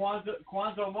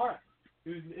 Quanzo Martin.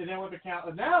 And then with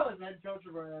now is head coach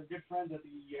of our good friends at the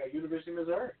University of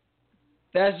Missouri.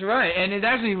 That's right, and he's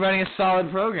actually running a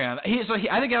solid program. I think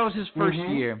that was his first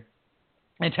year,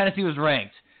 and Tennessee was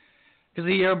ranked. Because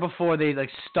the year before, they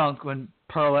stunk when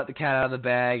Pearl let the cat out of the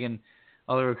bag and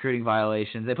other recruiting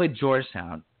violations. They played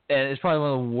Georgetown, and it's probably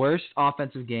one of the worst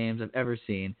offensive games I've ever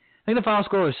seen. I think the final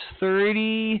score was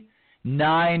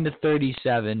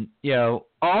 39-37.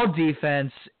 All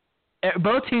defense.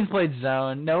 Both teams played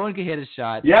zone. No one could hit a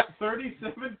shot. Yep,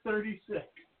 37-36.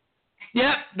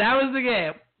 Yep, that was the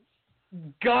game.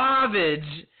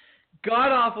 Garbage.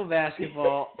 God-awful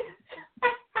basketball.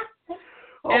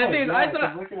 I'm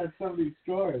looking at some of these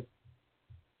scores.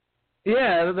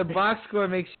 Yeah, the box score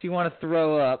makes you want to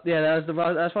throw up. Yeah, that's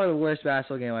probably the worst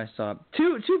basketball game I saw.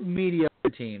 Two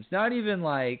mediocre teams. Not even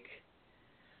like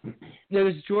there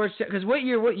was Georgetown. Because what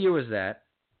year was that?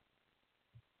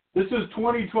 This is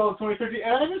 2012, 2013.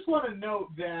 And I just want to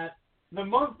note that the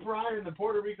month prior in the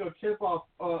Puerto Rico tip-off,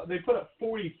 they put up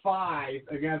 45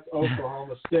 against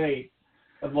Oklahoma State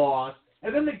and lost.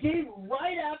 And then the game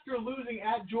right after losing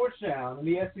at Georgetown in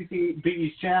the SEC Big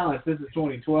East Challenge, this is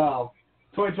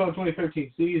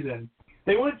 2012-2013 season,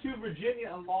 they went to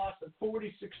Virginia and lost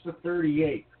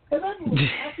 46-38. And then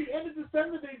at the end of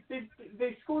December,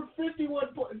 they scored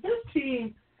 51 points. This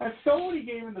team has so many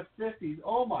games in the 50s.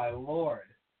 Oh, my Lord.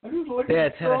 I'm just looking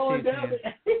at scrolling down. This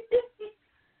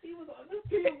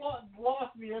team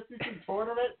lost in the SEC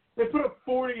tournament. They put up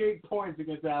 48 points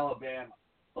against Alabama.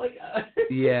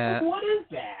 Yeah. What is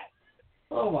that?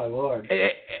 Oh, my Lord.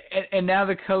 And now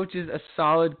the coach is a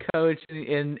solid coach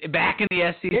back in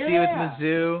the SEC with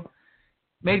Mizzou.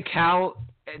 Made Cal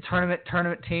a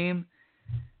tournament team.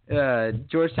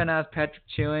 Georgetown now has Patrick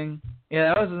Ewing.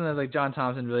 Yeah, that wasn't John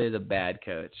Thompson really is a bad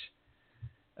coach.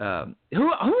 Who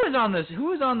was on this? Who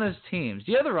was on those teams?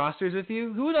 Do you have the rosters with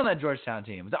you? Who was on that Georgetown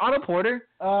team? Was it Otto Porter?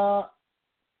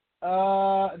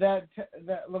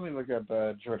 Let me look up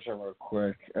Georgetown real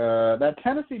quick. That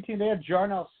Tennessee team, they had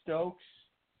Jarnell Stokes,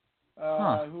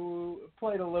 who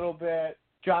played a little bit.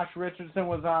 Josh Richardson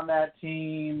was on that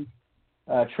team.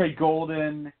 Trey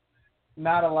Golden.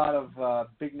 Not a lot of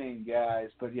big name guys,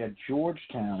 but yeah,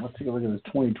 Georgetown. Let's take a look at this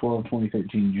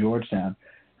 2012-2013 Georgetown.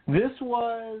 This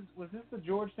was this the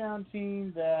Georgetown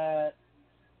team that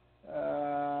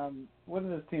what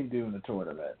did this team do in the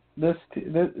tournament? This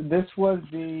was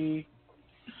the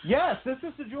this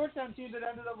is the Georgetown team that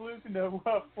ended up losing to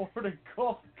Florida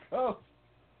Gulf Coast.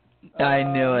 I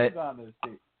knew it. On this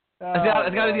team? It's got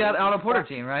to be the Otto Porter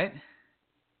team, right?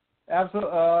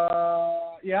 Absolutely.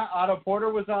 Yeah, Otto Porter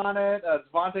was on it.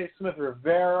 Devontae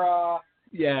Smith-Rivera.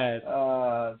 Yes.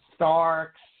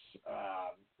 Starks.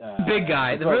 Big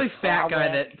guy, the really fat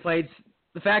guy that played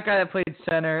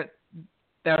center,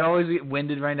 that would always get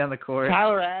winded right down the court.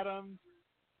 Tyler Adams.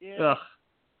 Yeah. Ugh.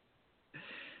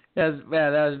 That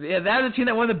was a team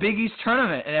that won the Big East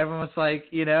tournament, and everyone was like,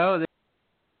 they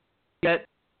get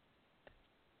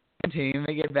team,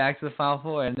 they get back to the Final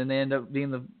Four, and then they end up being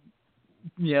that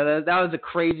was a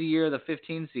crazy year. The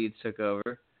 15 seeds took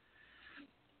over,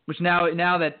 which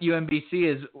now that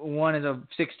UMBC is one as a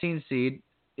 16 seed.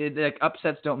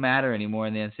 Upsets don't matter anymore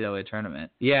in the NCAA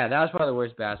tournament. Yeah, that was probably the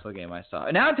worst basketball game I saw.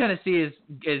 And now Tennessee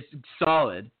is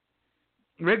solid.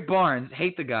 Rick Barnes,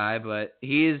 hate the guy, but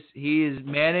he has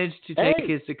managed to take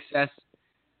his success.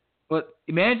 Well,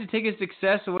 he managed to take his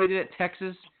success the way he did at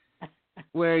Texas,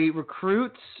 where he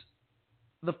recruits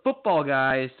the football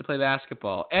guys to play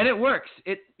basketball, and it works.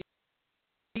 It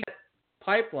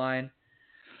pipeline,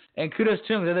 and kudos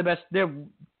to them. They're the best. They're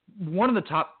one of the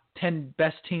top 10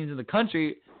 best teams in the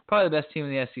country, probably the best team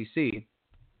in the SEC,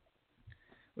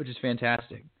 which is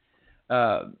fantastic.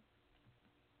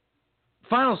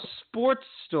 Final sports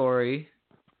story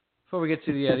before we get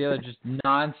to the other just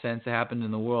nonsense that happened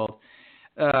in the world.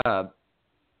 The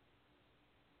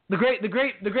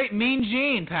great Mean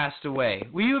Gene passed away.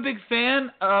 Were you a big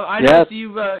fan? I know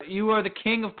you are the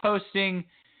king of posting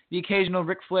the occasional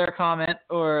Ric Flair comment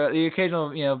or the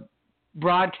occasional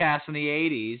broadcast in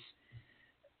the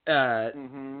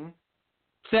 80s.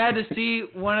 Sad to see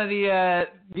one of the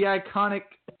iconic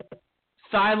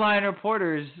sideline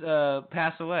reporters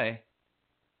pass away.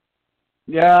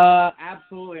 Yeah,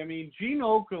 absolutely. I mean, Gene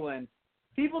Okerlund,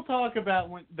 people talk about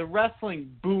when the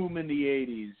wrestling boom in the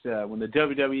 80s, when the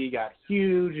WWE got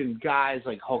huge and guys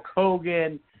like Hulk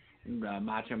Hogan and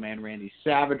Macho Man Randy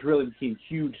Savage really became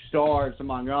huge stars,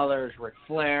 among others, Ric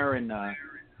Flair and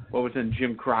what was in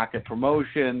Jim Crockett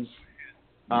Promotions.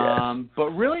 But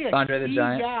really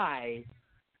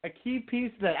a key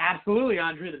piece of that, absolutely,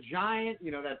 Andre the Giant,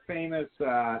 that famous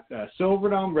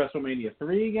Silverdome, WrestleMania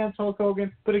 3 against Hulk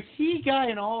Hogan. But a key guy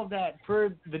in all of that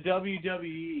for the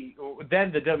WWE, or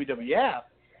then the WWF,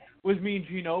 was Mean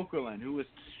Gene Okerlund, who was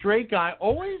straight guy,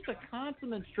 always the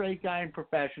consummate straight guy and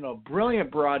professional, brilliant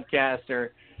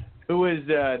broadcaster, who was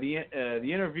the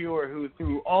interviewer who,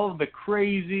 through all of the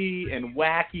crazy and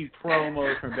wacky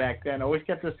promos from back then, always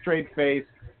kept a straight face,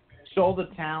 sold the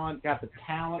talent, got the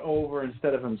talent over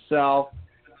instead of himself.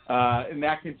 And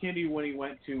that continued when he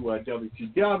went to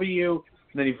WCW.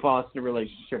 And then he fostered a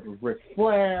relationship with Ric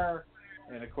Flair.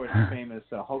 And, of course, the famous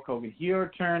Hulk Hogan heel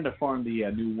turn to form the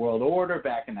New World Order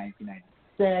back in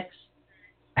 1996.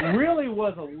 Really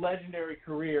was a legendary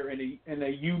career in a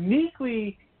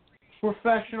uniquely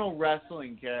professional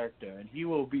wrestling character. And he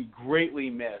will be greatly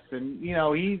missed. And,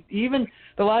 he even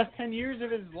the last 10 years of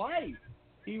his life,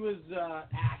 he was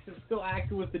still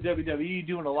active with the WWE,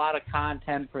 doing a lot of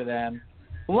content for them.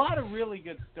 A lot of really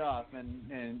good stuff,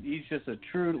 and he's just a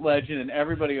true legend, and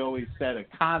everybody always said a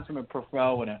consummate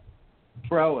pro,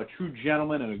 a true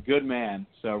gentleman, and a good man.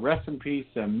 So rest in peace,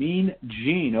 Mean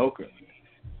Gene Okerlund.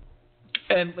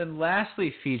 And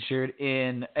lastly featured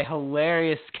in a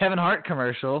hilarious Kevin Hart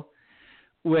commercial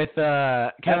with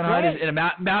Kevin Hart is in a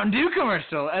Mountain Dew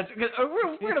commercial.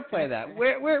 We're gonna play that.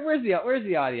 Where's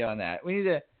the audio on that? We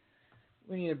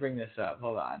need to bring this up.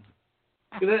 Hold on.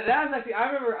 That was actually, I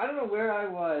remember, I don't know where I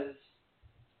was.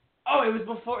 Oh, it was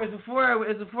before I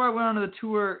went on the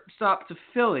tour stop to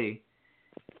Philly,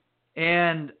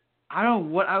 and I don't know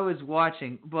what I was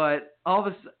watching, but all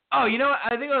of a sudden,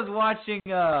 I think I was watching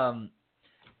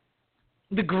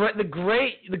the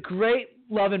great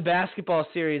Love and Basketball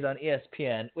series on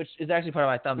ESPN, which is actually part of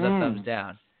my thumbs up, thumbs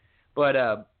down. But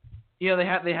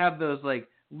they have those like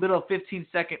little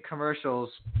 15-second commercials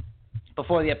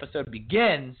before the episode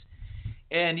begins,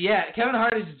 and Kevin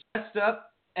Hart is dressed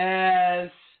up as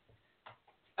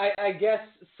I guess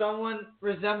someone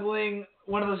resembling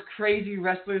one of those crazy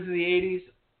wrestlers of the 80s.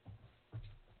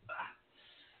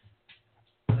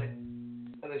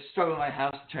 I struggle in my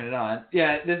house to turn it on.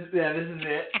 This is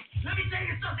it. Let me tell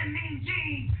you something, Mean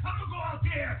Gene. I'm going to go out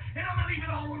there, and I'm going to leave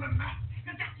it all on the mat.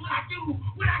 Because that's what I do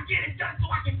when I get it done so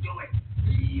I can do it.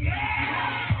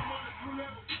 Yeah!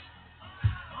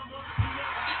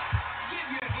 Give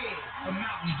your head a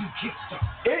Mountain Dew kickstart.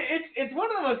 It's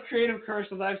one of the most creative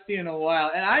commercials I've seen in a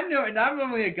while. And I'm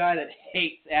normally a guy that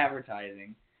hates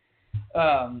advertising.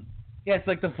 It's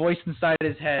like the voice inside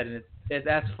his head, and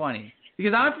that's funny.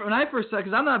 Because I'm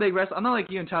not a big wrestler. I'm not like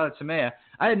you and Tyler Tamea.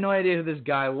 I had no idea who this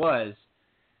guy was.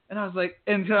 And I was like,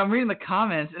 and so I'm reading the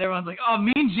comments, and everyone's like, oh,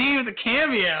 Mean Gene with a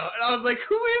cameo. And I was like,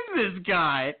 who is this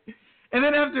guy? And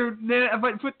then if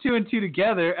I put two and two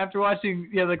together, after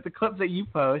watching like the clips that you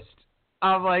post,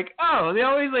 I'm like, oh, they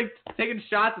always like taking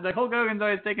shots. Like Hulk Hogan's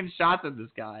always taking shots at this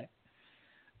guy.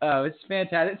 Oh, it's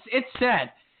fantastic. It's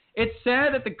sad. It's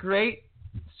sad that the great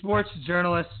sports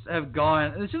journalists have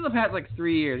gone. This is in the past like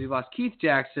 3 years. We lost Keith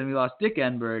Jackson. We lost Dick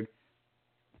Enberg.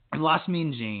 We lost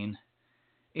Mean Gene.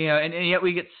 And yet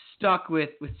we get stuck with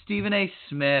Stephen A.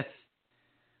 Smith,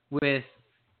 with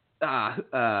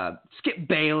Skip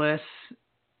Bayless,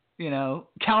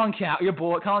 Colin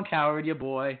Cowherd, your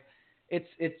boy. It's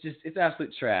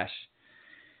absolute trash.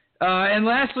 And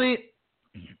lastly,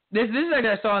 this is like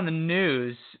I saw in the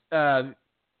news. I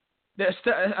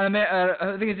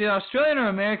think it's an Australian or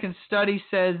American study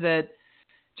says that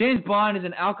James Bond is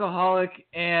an alcoholic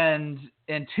and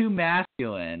too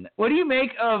masculine. What do you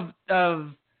make of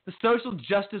the social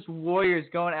justice warriors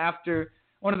going after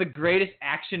one of the greatest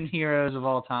action heroes of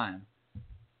all time.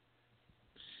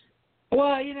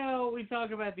 Well, we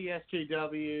talk about the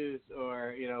SJWs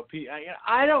or,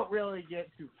 I don't really get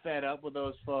too fed up with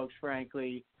those folks,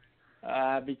 frankly,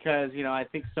 because, I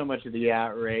think so much of the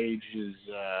outrage is,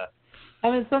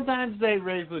 sometimes they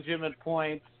raise legitimate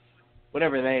points,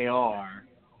 whatever they are,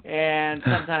 and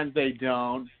sometimes they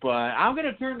don't. But I'm going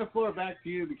to turn the floor back to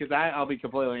you because I'll be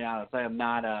completely honest. I am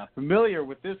not familiar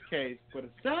with this case, but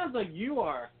it sounds like you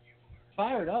are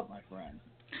fired up, my friend.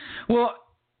 Well,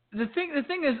 the thing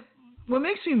is, what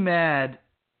makes me mad,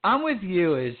 I'm with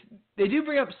you, is they do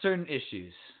bring up certain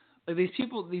issues. Like these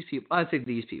people, I'd say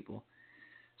these people.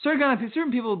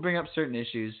 Certain people bring up certain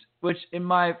issues, which it's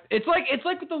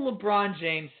like with the LeBron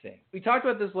James thing. We talked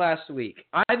about this last week.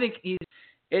 I think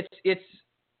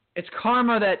it's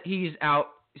karma that he's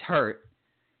hurt,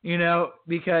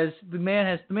 because the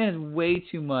man has way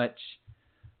too much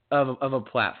of a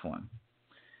platform.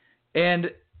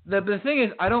 And the thing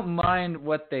is, I don't mind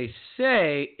what they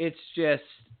say. It's just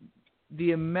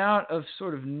the amount of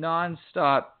sort of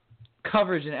nonstop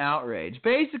coverage and outrage.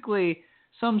 Basically,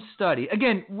 some study.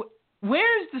 Again,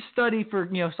 where's the study for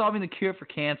solving the cure for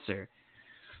cancer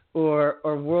or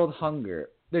world hunger?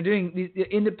 They're doing these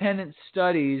independent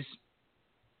studies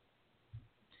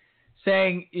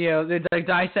saying they're like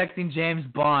dissecting James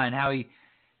Bond, how he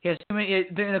has too many.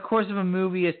 In the course of a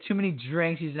movie, he has too many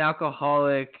drinks. He's an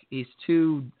alcoholic. He's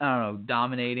too,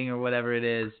 dominating or whatever it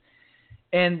is.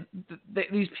 And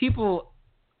these people,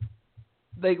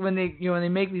 like when they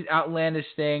make these outlandish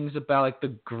things about like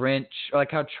the Grinch or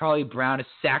like how Charlie Brown is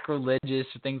sacrilegious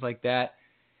or things like that,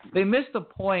 they miss the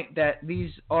point that these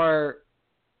are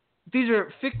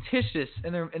fictitious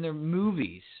in their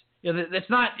movies. That's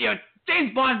not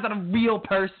James Bond's not a real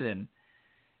person.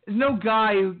 There's no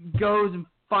guy who goes and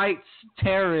fights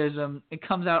terrorism and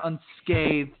comes out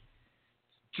unscathed,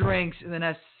 drinks, and then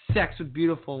has sex with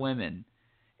beautiful women.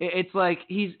 It's like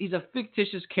he's a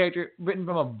fictitious character written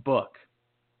from a book.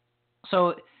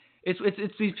 So it's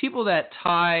these people that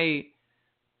tie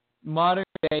modern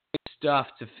day stuff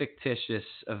to fictitious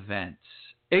events.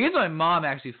 It gets my mom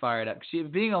actually fired up. She,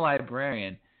 being a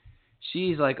librarian,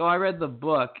 she's like, "Oh, I read the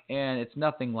book, and it's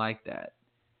nothing like that."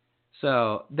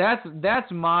 So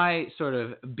that's my sort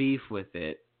of beef with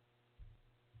it,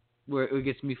 where it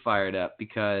gets me fired up,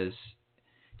 because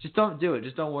just don't do it.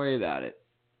 Just don't worry about it.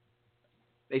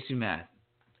 Makes me mad.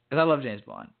 Because I love James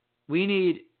Bond.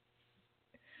 And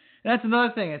that's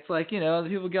another thing. It's like, the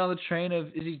people get on the train of,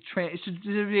 is he train? Should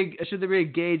there be a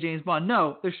gay James Bond?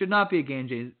 No, there should not be a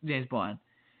gay James Bond.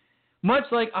 Much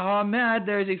like, oh, I'm mad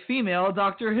there's a female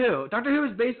Doctor Who. Doctor Who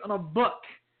is based on a book.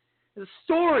 It's a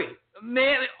story.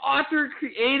 The author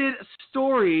created a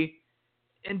story,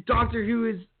 and Doctor Who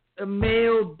is a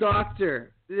male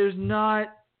doctor. There's no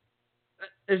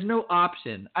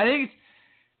option. I think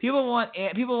people want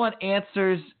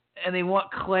answers, and they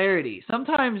want clarity.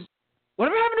 Sometimes,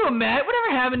 whatever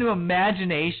happened to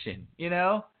imagination,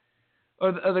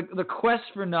 or the quest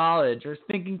for knowledge, or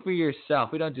thinking for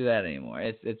yourself? We don't do that anymore.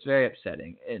 It's very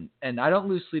upsetting, and I don't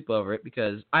lose sleep over it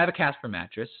because I have a Casper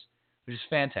mattress, which is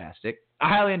fantastic. I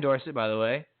highly endorse it, by the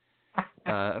way.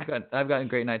 I've gotten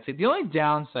great night's sleep. The only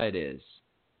downside is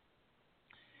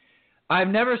I've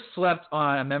never slept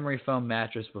on a memory foam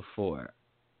mattress before,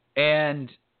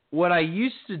 and what I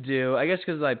used to do, I guess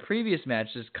because of my previous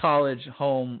mattresses, college,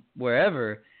 home,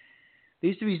 wherever, they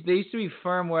used to be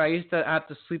firm where I used to have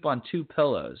to sleep on 2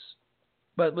 pillows.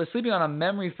 But with sleeping on a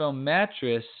memory foam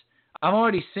mattress, I'm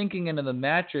already sinking into the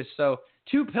mattress, so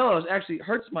 2 pillows actually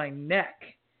hurts my neck.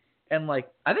 And I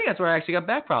think that's where I actually got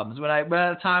back problems. When at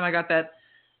the time I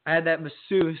had that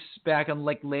masseuse back on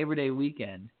Labor Day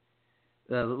weekend.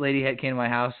 The lady came to my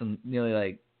house and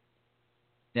nearly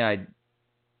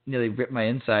ripped my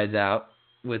insides out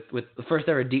with the first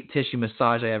ever deep tissue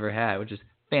massage I ever had, which is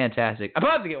fantastic. I'm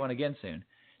about to get one again soon,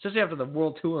 especially after the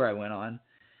world tour I went on.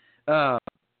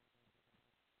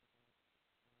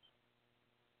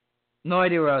 No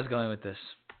idea where I was going with this.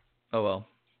 Oh well.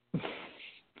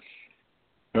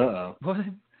 Uh-oh. What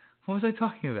was I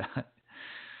talking about?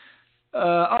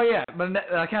 Oh yeah,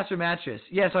 my Casper mattress.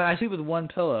 Yeah, so I sleep with 1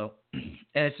 pillow, and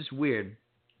it's just weird.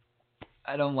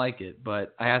 I don't like it,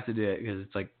 but I have to do it because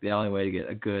it's the only way to get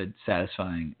a good,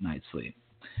 satisfying night's sleep.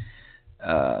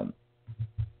 And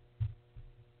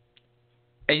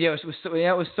it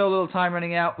was so little time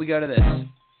running out. We go to this.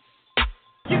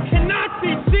 You cannot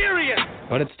be serious.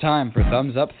 But it's time for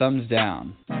thumbs up, thumbs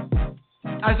down.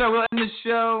 Alright, so we'll end the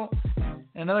show.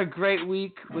 Another great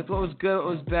week with what was good,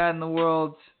 what was bad in the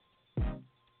world.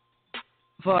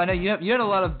 Well, I know you had a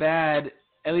lot of bad,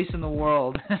 at least in the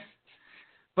world.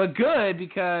 But good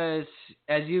because,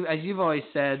 as you've always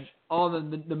said, all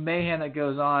the mayhem that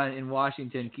goes on in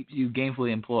Washington keeps you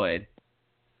gainfully employed.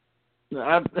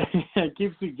 It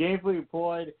keeps me gainfully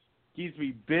employed, keeps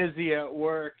me busy at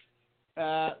work.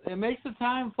 It makes the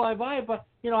time fly by, but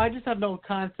I just have no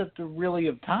concept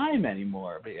of time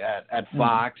anymore at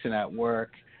Fox and at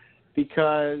work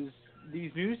because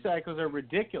these news cycles are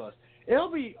ridiculous.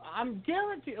 I'm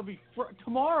guaranteed it'll be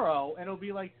tomorrow, and it'll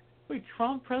be like, wait,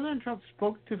 President Trump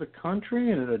spoke to the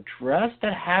country in an address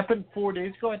that happened 4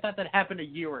 days ago? I thought that happened a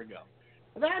year ago.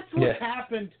 That's what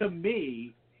happened to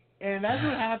me, and that's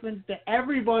what happens to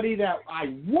everybody that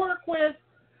I work with,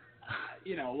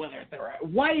 whether they're at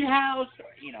White House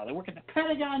or, they work at the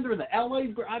Pentagon or the LA.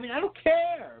 I mean, I don't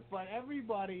care, but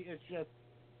everybody is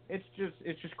it's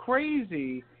just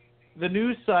crazy. The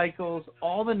news cycles,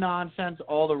 all the nonsense,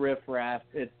 all the riffraff,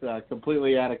 it's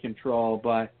completely out of control,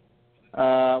 but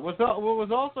what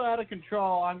was also out of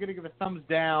control, I'm going to give a thumbs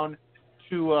down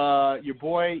to your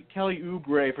boy Kelly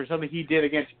Oubre for something he did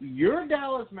against your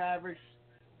Dallas Mavericks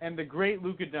and the great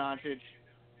Luka Doncic.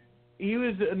 He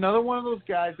was another one of those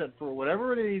guys that, for whatever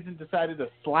reason, decided to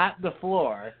slap the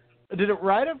floor. Did it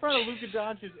right in front of Luka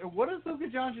Doncic. And what does Luka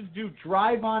Doncic do?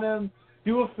 Drive on him,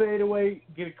 do a fadeaway,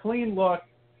 get a clean look,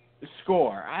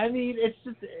 score. I mean, it's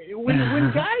just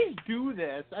when guys do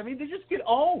this, I mean, they just get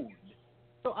owned.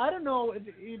 So I don't know.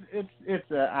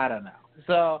 It's I don't know.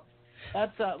 So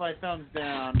that's my thumbs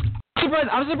down.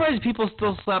 I'm surprised people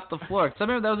still slap the floor. Cause I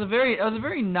remember that was a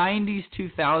very 90s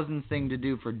 2000s thing to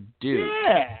do for Duke.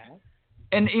 Yeah.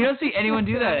 And you don't see anyone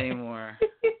do that anymore.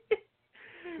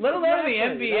 Let alone the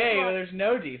NBA where there's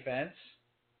no defense.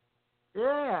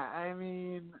 Yeah, I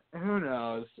mean, who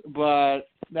knows? But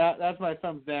that's my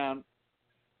thumbs down.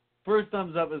 First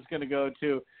thumbs up is going to go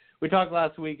to, we talked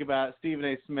last week about Stephen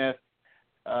A. Smith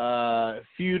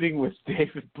feuding with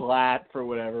David Blatt for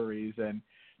whatever reason.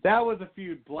 That was a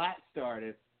feud Blatt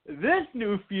started. This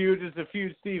new feud is a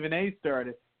feud Stephen A.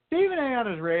 started. Stephen A. on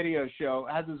his radio show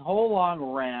has this whole long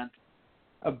rant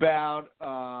about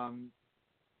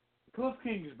Cliff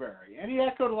Kingsbury, and he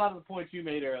echoed a lot of the points you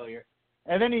made earlier.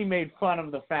 And then he made fun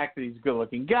of the fact that he's a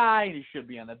good-looking guy and he should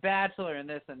be on The Bachelor and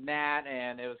this and that,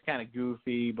 and it was kind of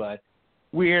goofy, but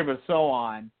weird, but so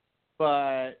on.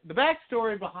 But the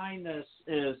backstory behind this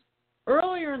is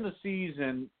earlier in the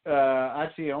season,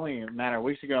 actually only a matter of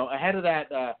weeks ago, ahead of that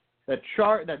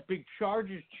big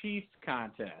Chargers-Chiefs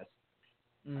contest,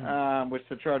 which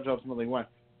the Chargers ultimately won.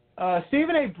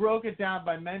 Stephen A. broke it down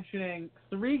by mentioning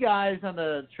three guys on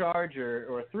the Charger,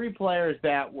 or three players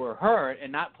that were hurt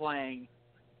and not playing.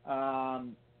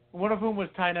 One of whom was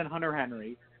tight end Hunter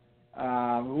Henry,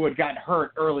 who had gotten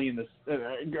hurt early in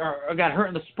got hurt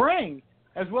in the spring,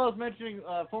 as well as mentioning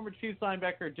former Chiefs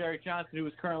linebacker Derek Johnson, who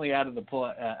was currently out of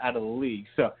the league.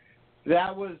 So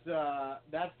that's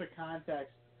the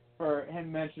context for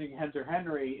him mentioning Hunter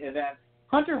Henry, and that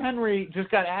Hunter Henry just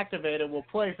got activated, will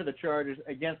play for the Chargers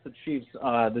against the Chiefs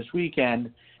this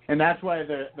weekend, and that's why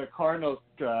the Cardinals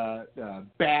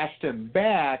bashed him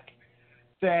back,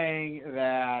 saying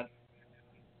that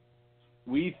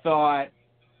we thought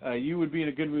you would be in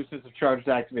a good mood since the Chargers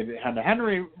activated Hunter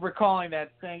Henry, recalling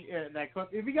that thing, that clip.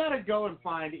 If you got to go and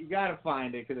find it, you got to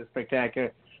find it because it's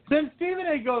spectacular. Then Stephen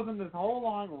A. goes in this whole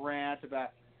long rant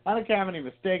about I don't care how many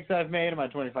mistakes I've made in my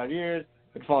 25 years.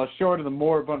 It falls short of the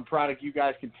moribund product you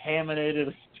guys contaminated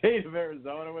the state of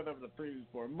Arizona with over the previous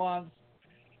 4 months.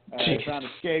 It's on a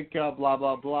scapegoat, blah,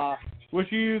 blah, blah. Wish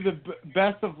you the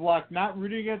best of luck. Not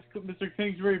rooting against Mr.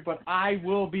 Kingsbury, but I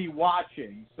will be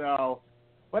watching. So,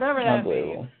 whatever that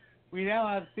means, we now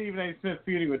have Stephen A. Smith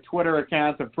feuding with Twitter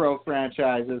accounts of pro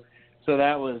franchises. So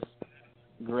that was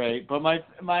great. But my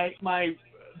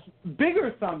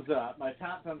bigger thumbs up, my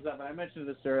top thumbs up, and I mentioned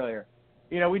this earlier.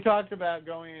 We talked about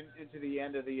going into the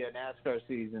end of the NASCAR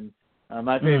season.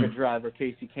 My favorite driver,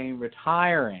 Casey Kane,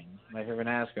 retiring. My favorite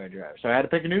NASCAR driver. So I had to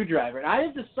pick a new driver. And I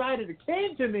decided, it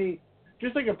came to me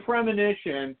just like a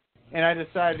premonition, and I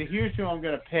decided, here's who I'm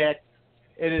going to pick.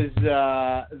 It is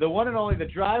the one and only, the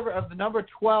driver of the number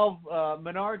 12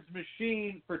 Menards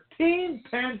machine for Team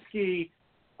Penske,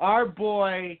 our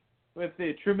boy with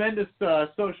the tremendous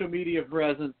social media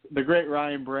presence, the great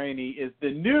Ryan Blaney, is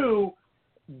the new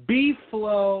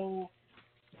B-Flow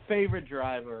favorite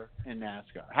driver in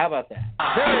NASCAR. How about that?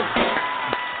 I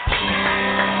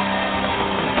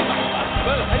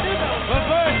did that one. But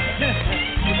first,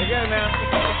 again, man.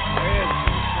 There he is.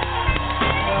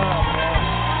 Oh, man.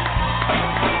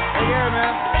 Again,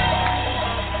 man.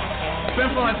 Spin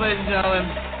points, ladies and gentlemen.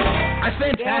 That's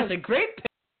fantastic. Yes. Great pick.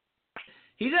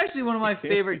 He's actually one of my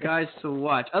favorite guys to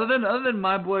watch, other than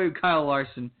my boy Kyle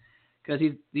Larson, because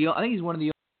I think he's one of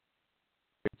the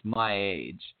my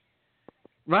age.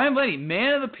 Ryan Blaney,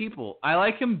 man of the people. I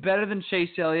like him better than Chase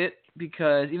Elliott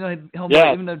because even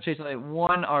though Chase Elliott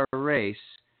won our race,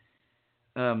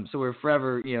 so we're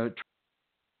forever,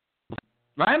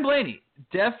 Ryan Blaney,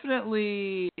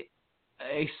 definitely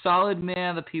a solid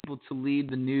man of the people to lead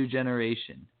the new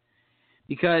generation.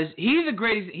 Because he's a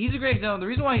great example. The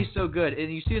reason why he's so good,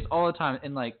 and you see this all the time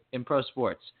in pro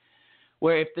sports,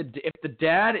 where if the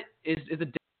dad is a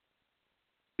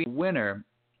winner,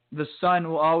 the son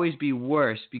will always be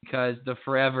worse because they're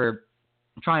forever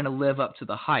trying to live up to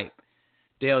the hype.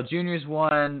 Dale Jr.'s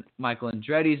one, Michael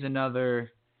Andretti's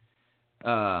another. We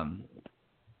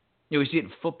see it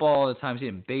in football all the time. We see it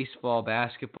in baseball,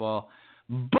 basketball.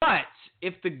 But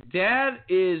if the dad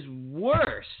is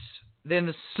worse, then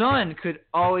the son could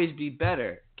always be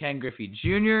better. Ken Griffey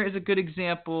Jr. is a good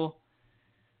example.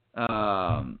 Who's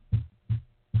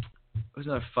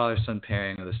another father-son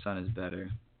pairing where the son is better?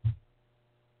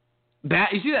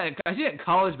 You see that? I see that in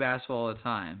college basketball all the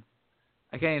time.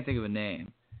 I can't even think of a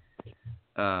name.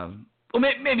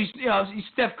 Maybe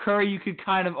Steph Curry. You could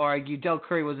kind of argue Del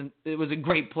Curry was a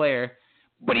great player,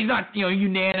 but he's not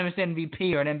unanimous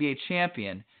MVP or an NBA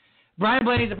champion. Brian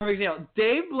Blaney is a perfect example.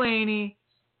 Dave Blaney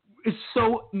is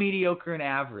so mediocre and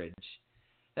average.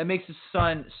 That makes his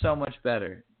son so much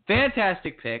better.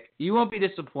 Fantastic pick. You won't be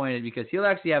disappointed because he'll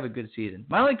actually have a good season.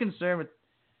 My only concern with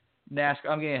NASCAR,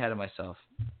 I'm getting ahead of myself.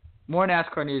 More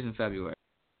NASCAR news in February.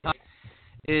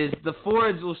 Is the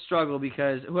Fords will struggle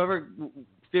because whoever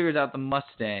figures out the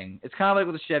Mustang, it's kind of like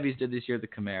what the Chevys did this year with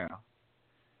the Camaro.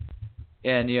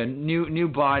 And new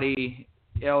body,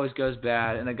 it always goes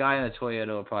bad, and the guy in the Toyota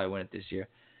will probably win it this year.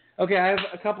 Okay, I have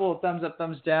a couple of thumbs up,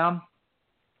 thumbs down.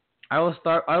 I will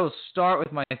start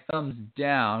with my thumbs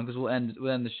down because we'll end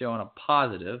the show on a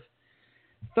positive.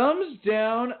 Thumbs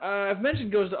down. I've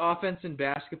mentioned goes to offense in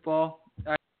basketball.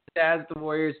 I'm sad that the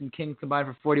Warriors and Kings combined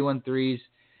for 41 threes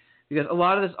because a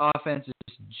lot of this offense is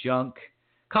just junk.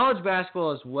 College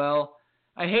basketball as well.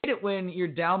 I hate it when you're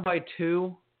down by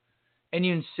 2 and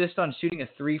you insist on shooting a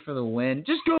 3 for the win.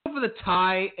 Just go for the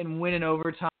tie and win in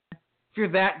overtime. If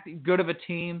you're that good of a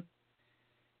team,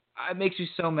 it makes you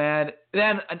so mad.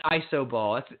 Then an ISO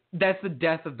ball. That's the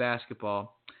death of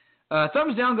basketball.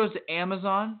 Thumbs down goes to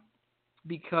Amazon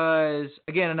because,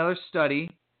 again, another study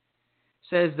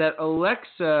says that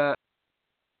Alexa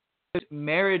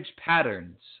marriage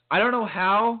patterns. I don't know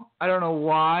how. I don't know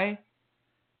why.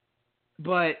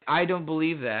 But I don't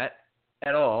believe that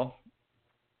at all.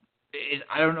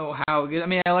 I don't know how. I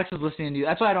mean, Alexa's listening to you.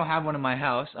 That's why I don't have one in my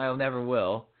house. I never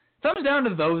will. Thumbs down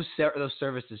to those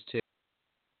services too.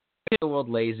 Make the world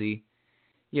lazy.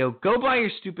 Go buy your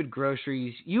stupid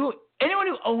groceries. Anyone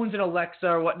who owns an Alexa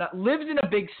or whatnot lives in a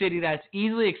big city that's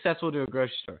easily accessible to a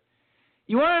grocery store.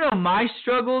 You want to know my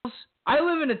struggles? I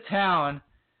live in a town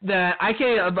that I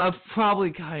can't. Probably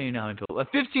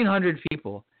 1,500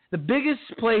 people. The biggest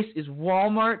place is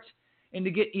Walmart, and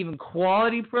to get even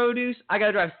quality produce, I got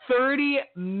to drive 30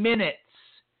 minutes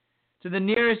to the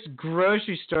nearest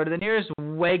grocery store, to the nearest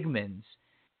Wegmans.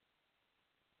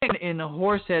 In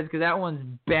Horseheads, because that one's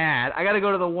bad. I got to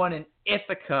go to the one in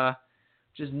Ithaca,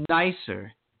 which is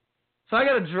nicer. So I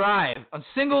got to drive on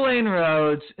single-lane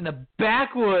roads in the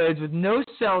backwoods with no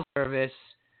cell service.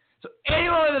 So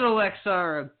anyone with an Alexa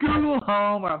or a Google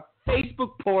Home or a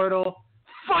Facebook portal,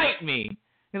 fight me.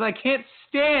 Because I can't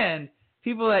stand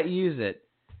people that use it.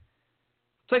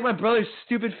 It's like my brother's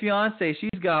stupid fiance.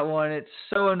 She's got one. It's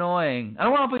so annoying. I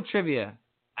don't want to play trivia.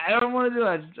 I don't want to do it.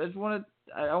 I just want to.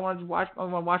 I want to watch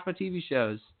my TV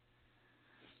shows.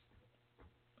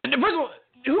 And first of all,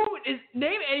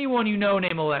 name anyone you know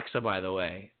named Alexa. By the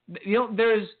way,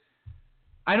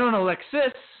 I know an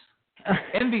Alexis,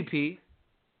 MVP,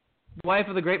 wife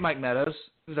of the great Mike Meadows,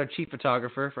 who's our chief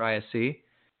photographer for ISC.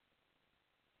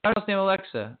 I don't know name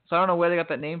Alexa, so I don't know where they got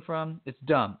that name from. It's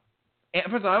dumb. And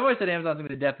first of all, I've always said Amazon's going to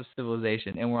be the death of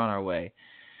civilization, and we're on our way.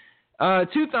 2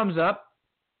 thumbs up.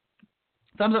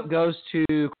 Thumbs up goes to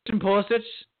Christian Pulisic,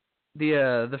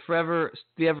 the forever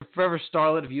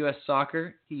starlet of U.S.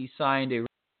 soccer. He signed a $1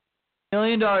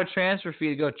 million transfer fee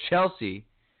to go to Chelsea,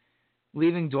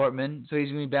 leaving Dortmund. So he's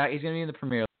going to be back. He's going to be in the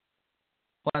Premier League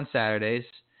on Saturdays.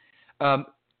 But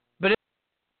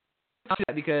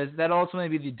because that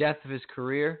ultimately be the death of his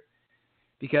career,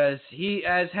 because he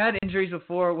has had injuries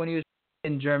before when he was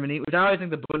in Germany, which I always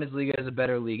think the Bundesliga is a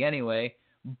better league anyway.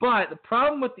 But the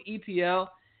problem with the EPL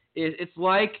is it's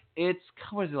like the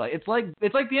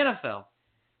NFL.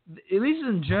 At least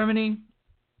in Germany,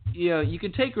 you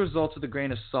can take results with a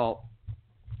grain of salt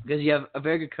because you have a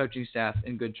very good coaching staff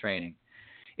and good training.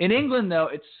 In England, though,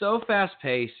 it's so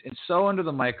fast-paced and so under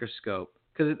the microscope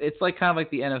because it's kind of like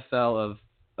the NFL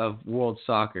of world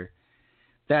soccer.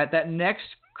 That next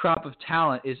crop of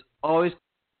talent is always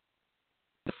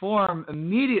form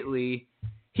immediately.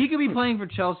 He could be playing for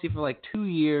Chelsea for like 2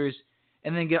 years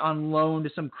and then get on loan to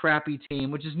some crappy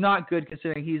team, which is not good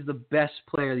considering he's the best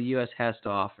player the U.S. has to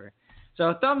offer.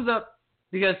 So thumbs up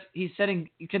because he's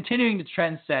continuing to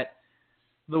trend set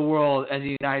the world as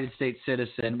a United States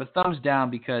citizen, but thumbs down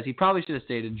because he probably should have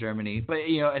stayed in Germany. But,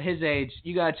 at his age,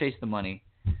 you got to chase the money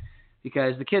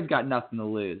because the kid's got nothing to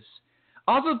lose.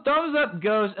 Also, thumbs up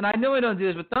goes, and I know I don't do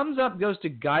this, but thumbs up goes to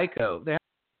Geico. They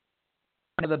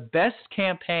have the best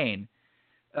campaign.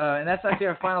 And that's actually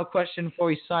our final question before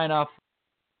we sign off.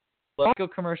 Geico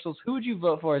commercials, who would you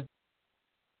vote for?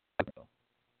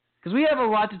 Because we have a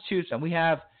lot to choose from.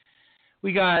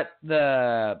 We got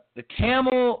the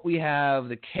camel, we have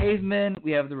the caveman,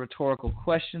 we have the rhetorical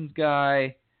questions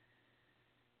guy,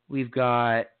 we've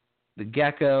got the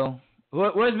gecko.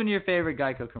 What has been your favorite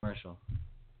Geico commercial?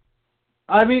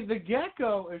 I mean, the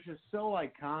gecko is just so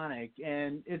iconic,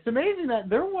 and it's amazing that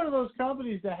they're one of those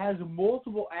companies that has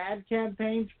multiple ad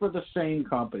campaigns for the same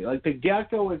company. Like, the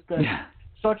gecko has been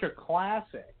such a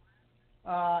classic.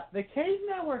 The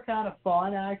cavemen were kind of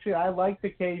fun, actually. I like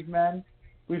the cavemen.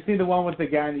 We've seen the one with the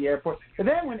guy in the airport. And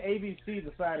then when ABC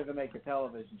decided to make a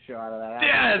television show out of that,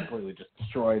 I completely just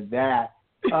destroyed that.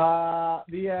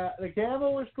 The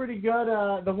camel was pretty good.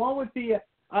 The one with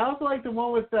I also like the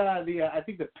one with I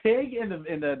think the pig in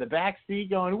the back seat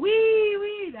going wee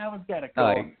wee. That was kind of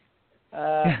cool.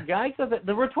 Geico,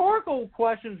 the rhetorical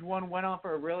questions one went on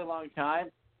for a really long time,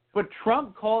 but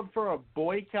Trump called for a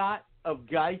boycott of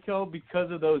Geico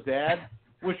because of those ads,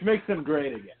 which makes them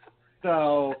great again.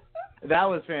 So that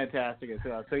was fantastic as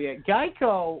well. So yeah,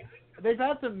 Geico, they've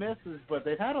had some misses, but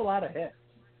they've had a lot of hits.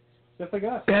 Just like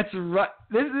us. That's right.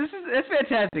 That's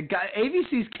fantastic.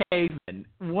 ABC's Caveman,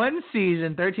 1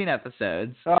 season, 13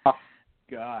 episodes. Oh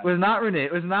God. Was not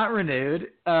renewed.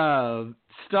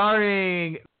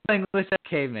 Starring English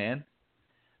Caveman,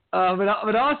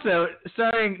 but also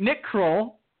starring Nick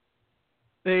Kroll.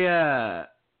 I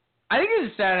think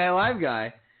he's a Saturday Night Live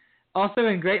guy. Also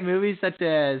in great movies such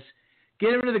as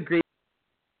Get Him to the Green,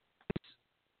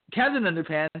 Captain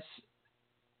Underpants,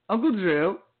 Uncle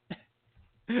Drew,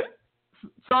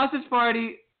 Sausage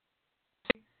Party,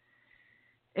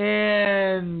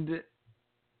 and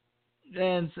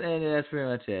that's pretty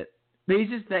much it. But he's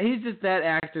just that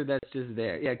actor that's just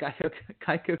there. Yeah,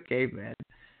 Geico Caveman.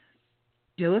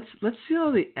 Yeah, let's see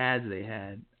all the ads they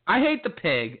had. I hate the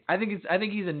pig. I think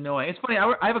he's annoying. It's funny.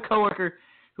 I have a coworker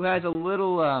who has a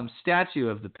little statue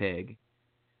of the pig.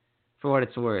 For what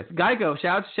it's worth, Geico.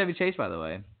 Shout out to Chevy Chase, by the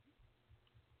way.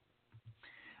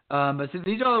 But so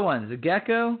these are the ones: the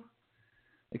gecko,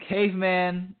 the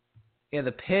caveman,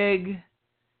 the pig,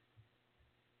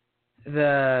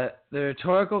 the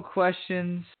rhetorical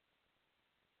questions,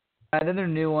 and then there are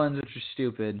new ones which are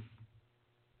stupid,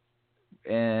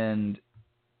 and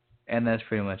that's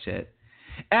pretty much it.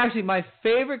 Actually, my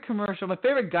favorite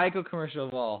Geico commercial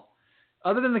of all,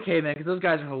 other than the caveman, because those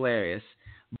guys are hilarious,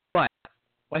 but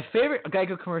my favorite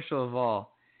Geico commercial of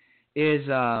all is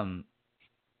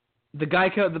the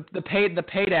Geico, the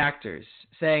paid actors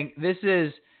saying this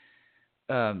is,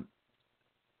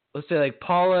 let's say like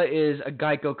Paula is a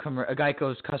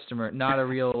Geico's customer, not a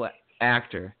real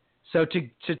actor. So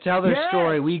to tell their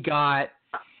story, we got,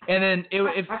 and then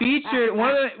it featured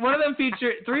one of them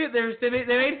featured three. They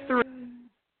made three.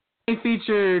 They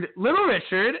featured Little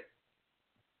Richard,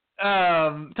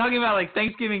 talking about like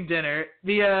Thanksgiving dinner.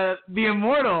 The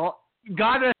immortal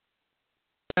God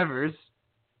Evers.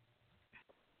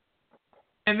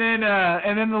 And then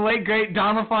the late great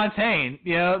Don LaFontaine,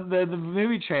 the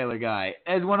movie trailer guy,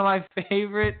 as one of my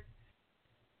favorite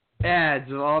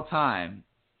ads of all time.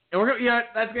 And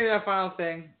that's gonna be our final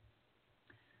thing.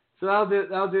 So that'll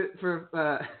do it for.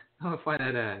 I'm gonna find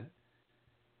that ad.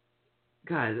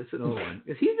 Guys, that's an old one.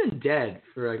 Because he's been dead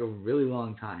for like a really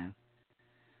long time.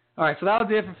 All right, so that'll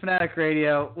do it for Fanatic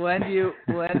Radio. We'll end you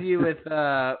with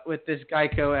this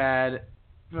Geico ad.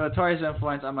 Notorious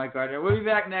Influence. I'm Mike Gardner. We'll be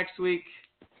back next week.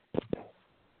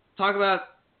 Talk about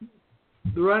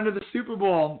the run to the Super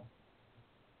Bowl.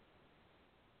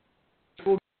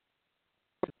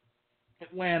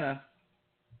 Atlanta,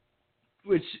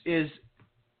 which is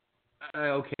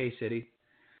okay city.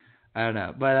 I don't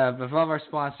know. But for all of our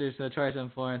sponsors, Notorious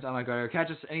Influence, I'm Mike Gardner.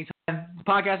 Catch us anytime.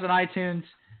 Podcast on iTunes,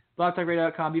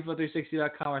 blogtalkradio.com,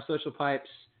 b4360.com, our social pipes.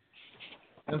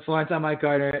 Influence, I'm Mike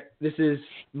Gardner. This is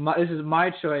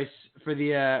my choice for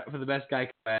the best Geico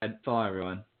ad. Follow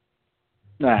everyone.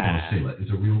 Marcela is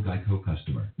a real Geico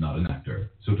customer, not an actor.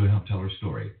 So to help tell her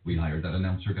story, we hired that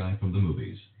announcer guy from the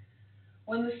movies.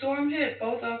 When the storm hit,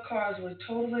 both our cars were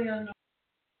totally under.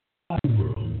 A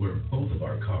world where both of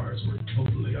our cars were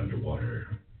totally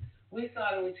underwater. We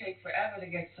thought it would take forever to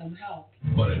get some help.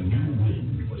 But a new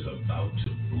wind was about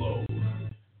to blow.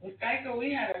 With Geico,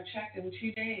 we had our check in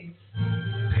 2 days.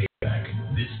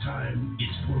 Payback. This time,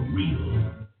 it's for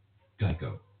real.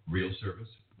 Geico. Real service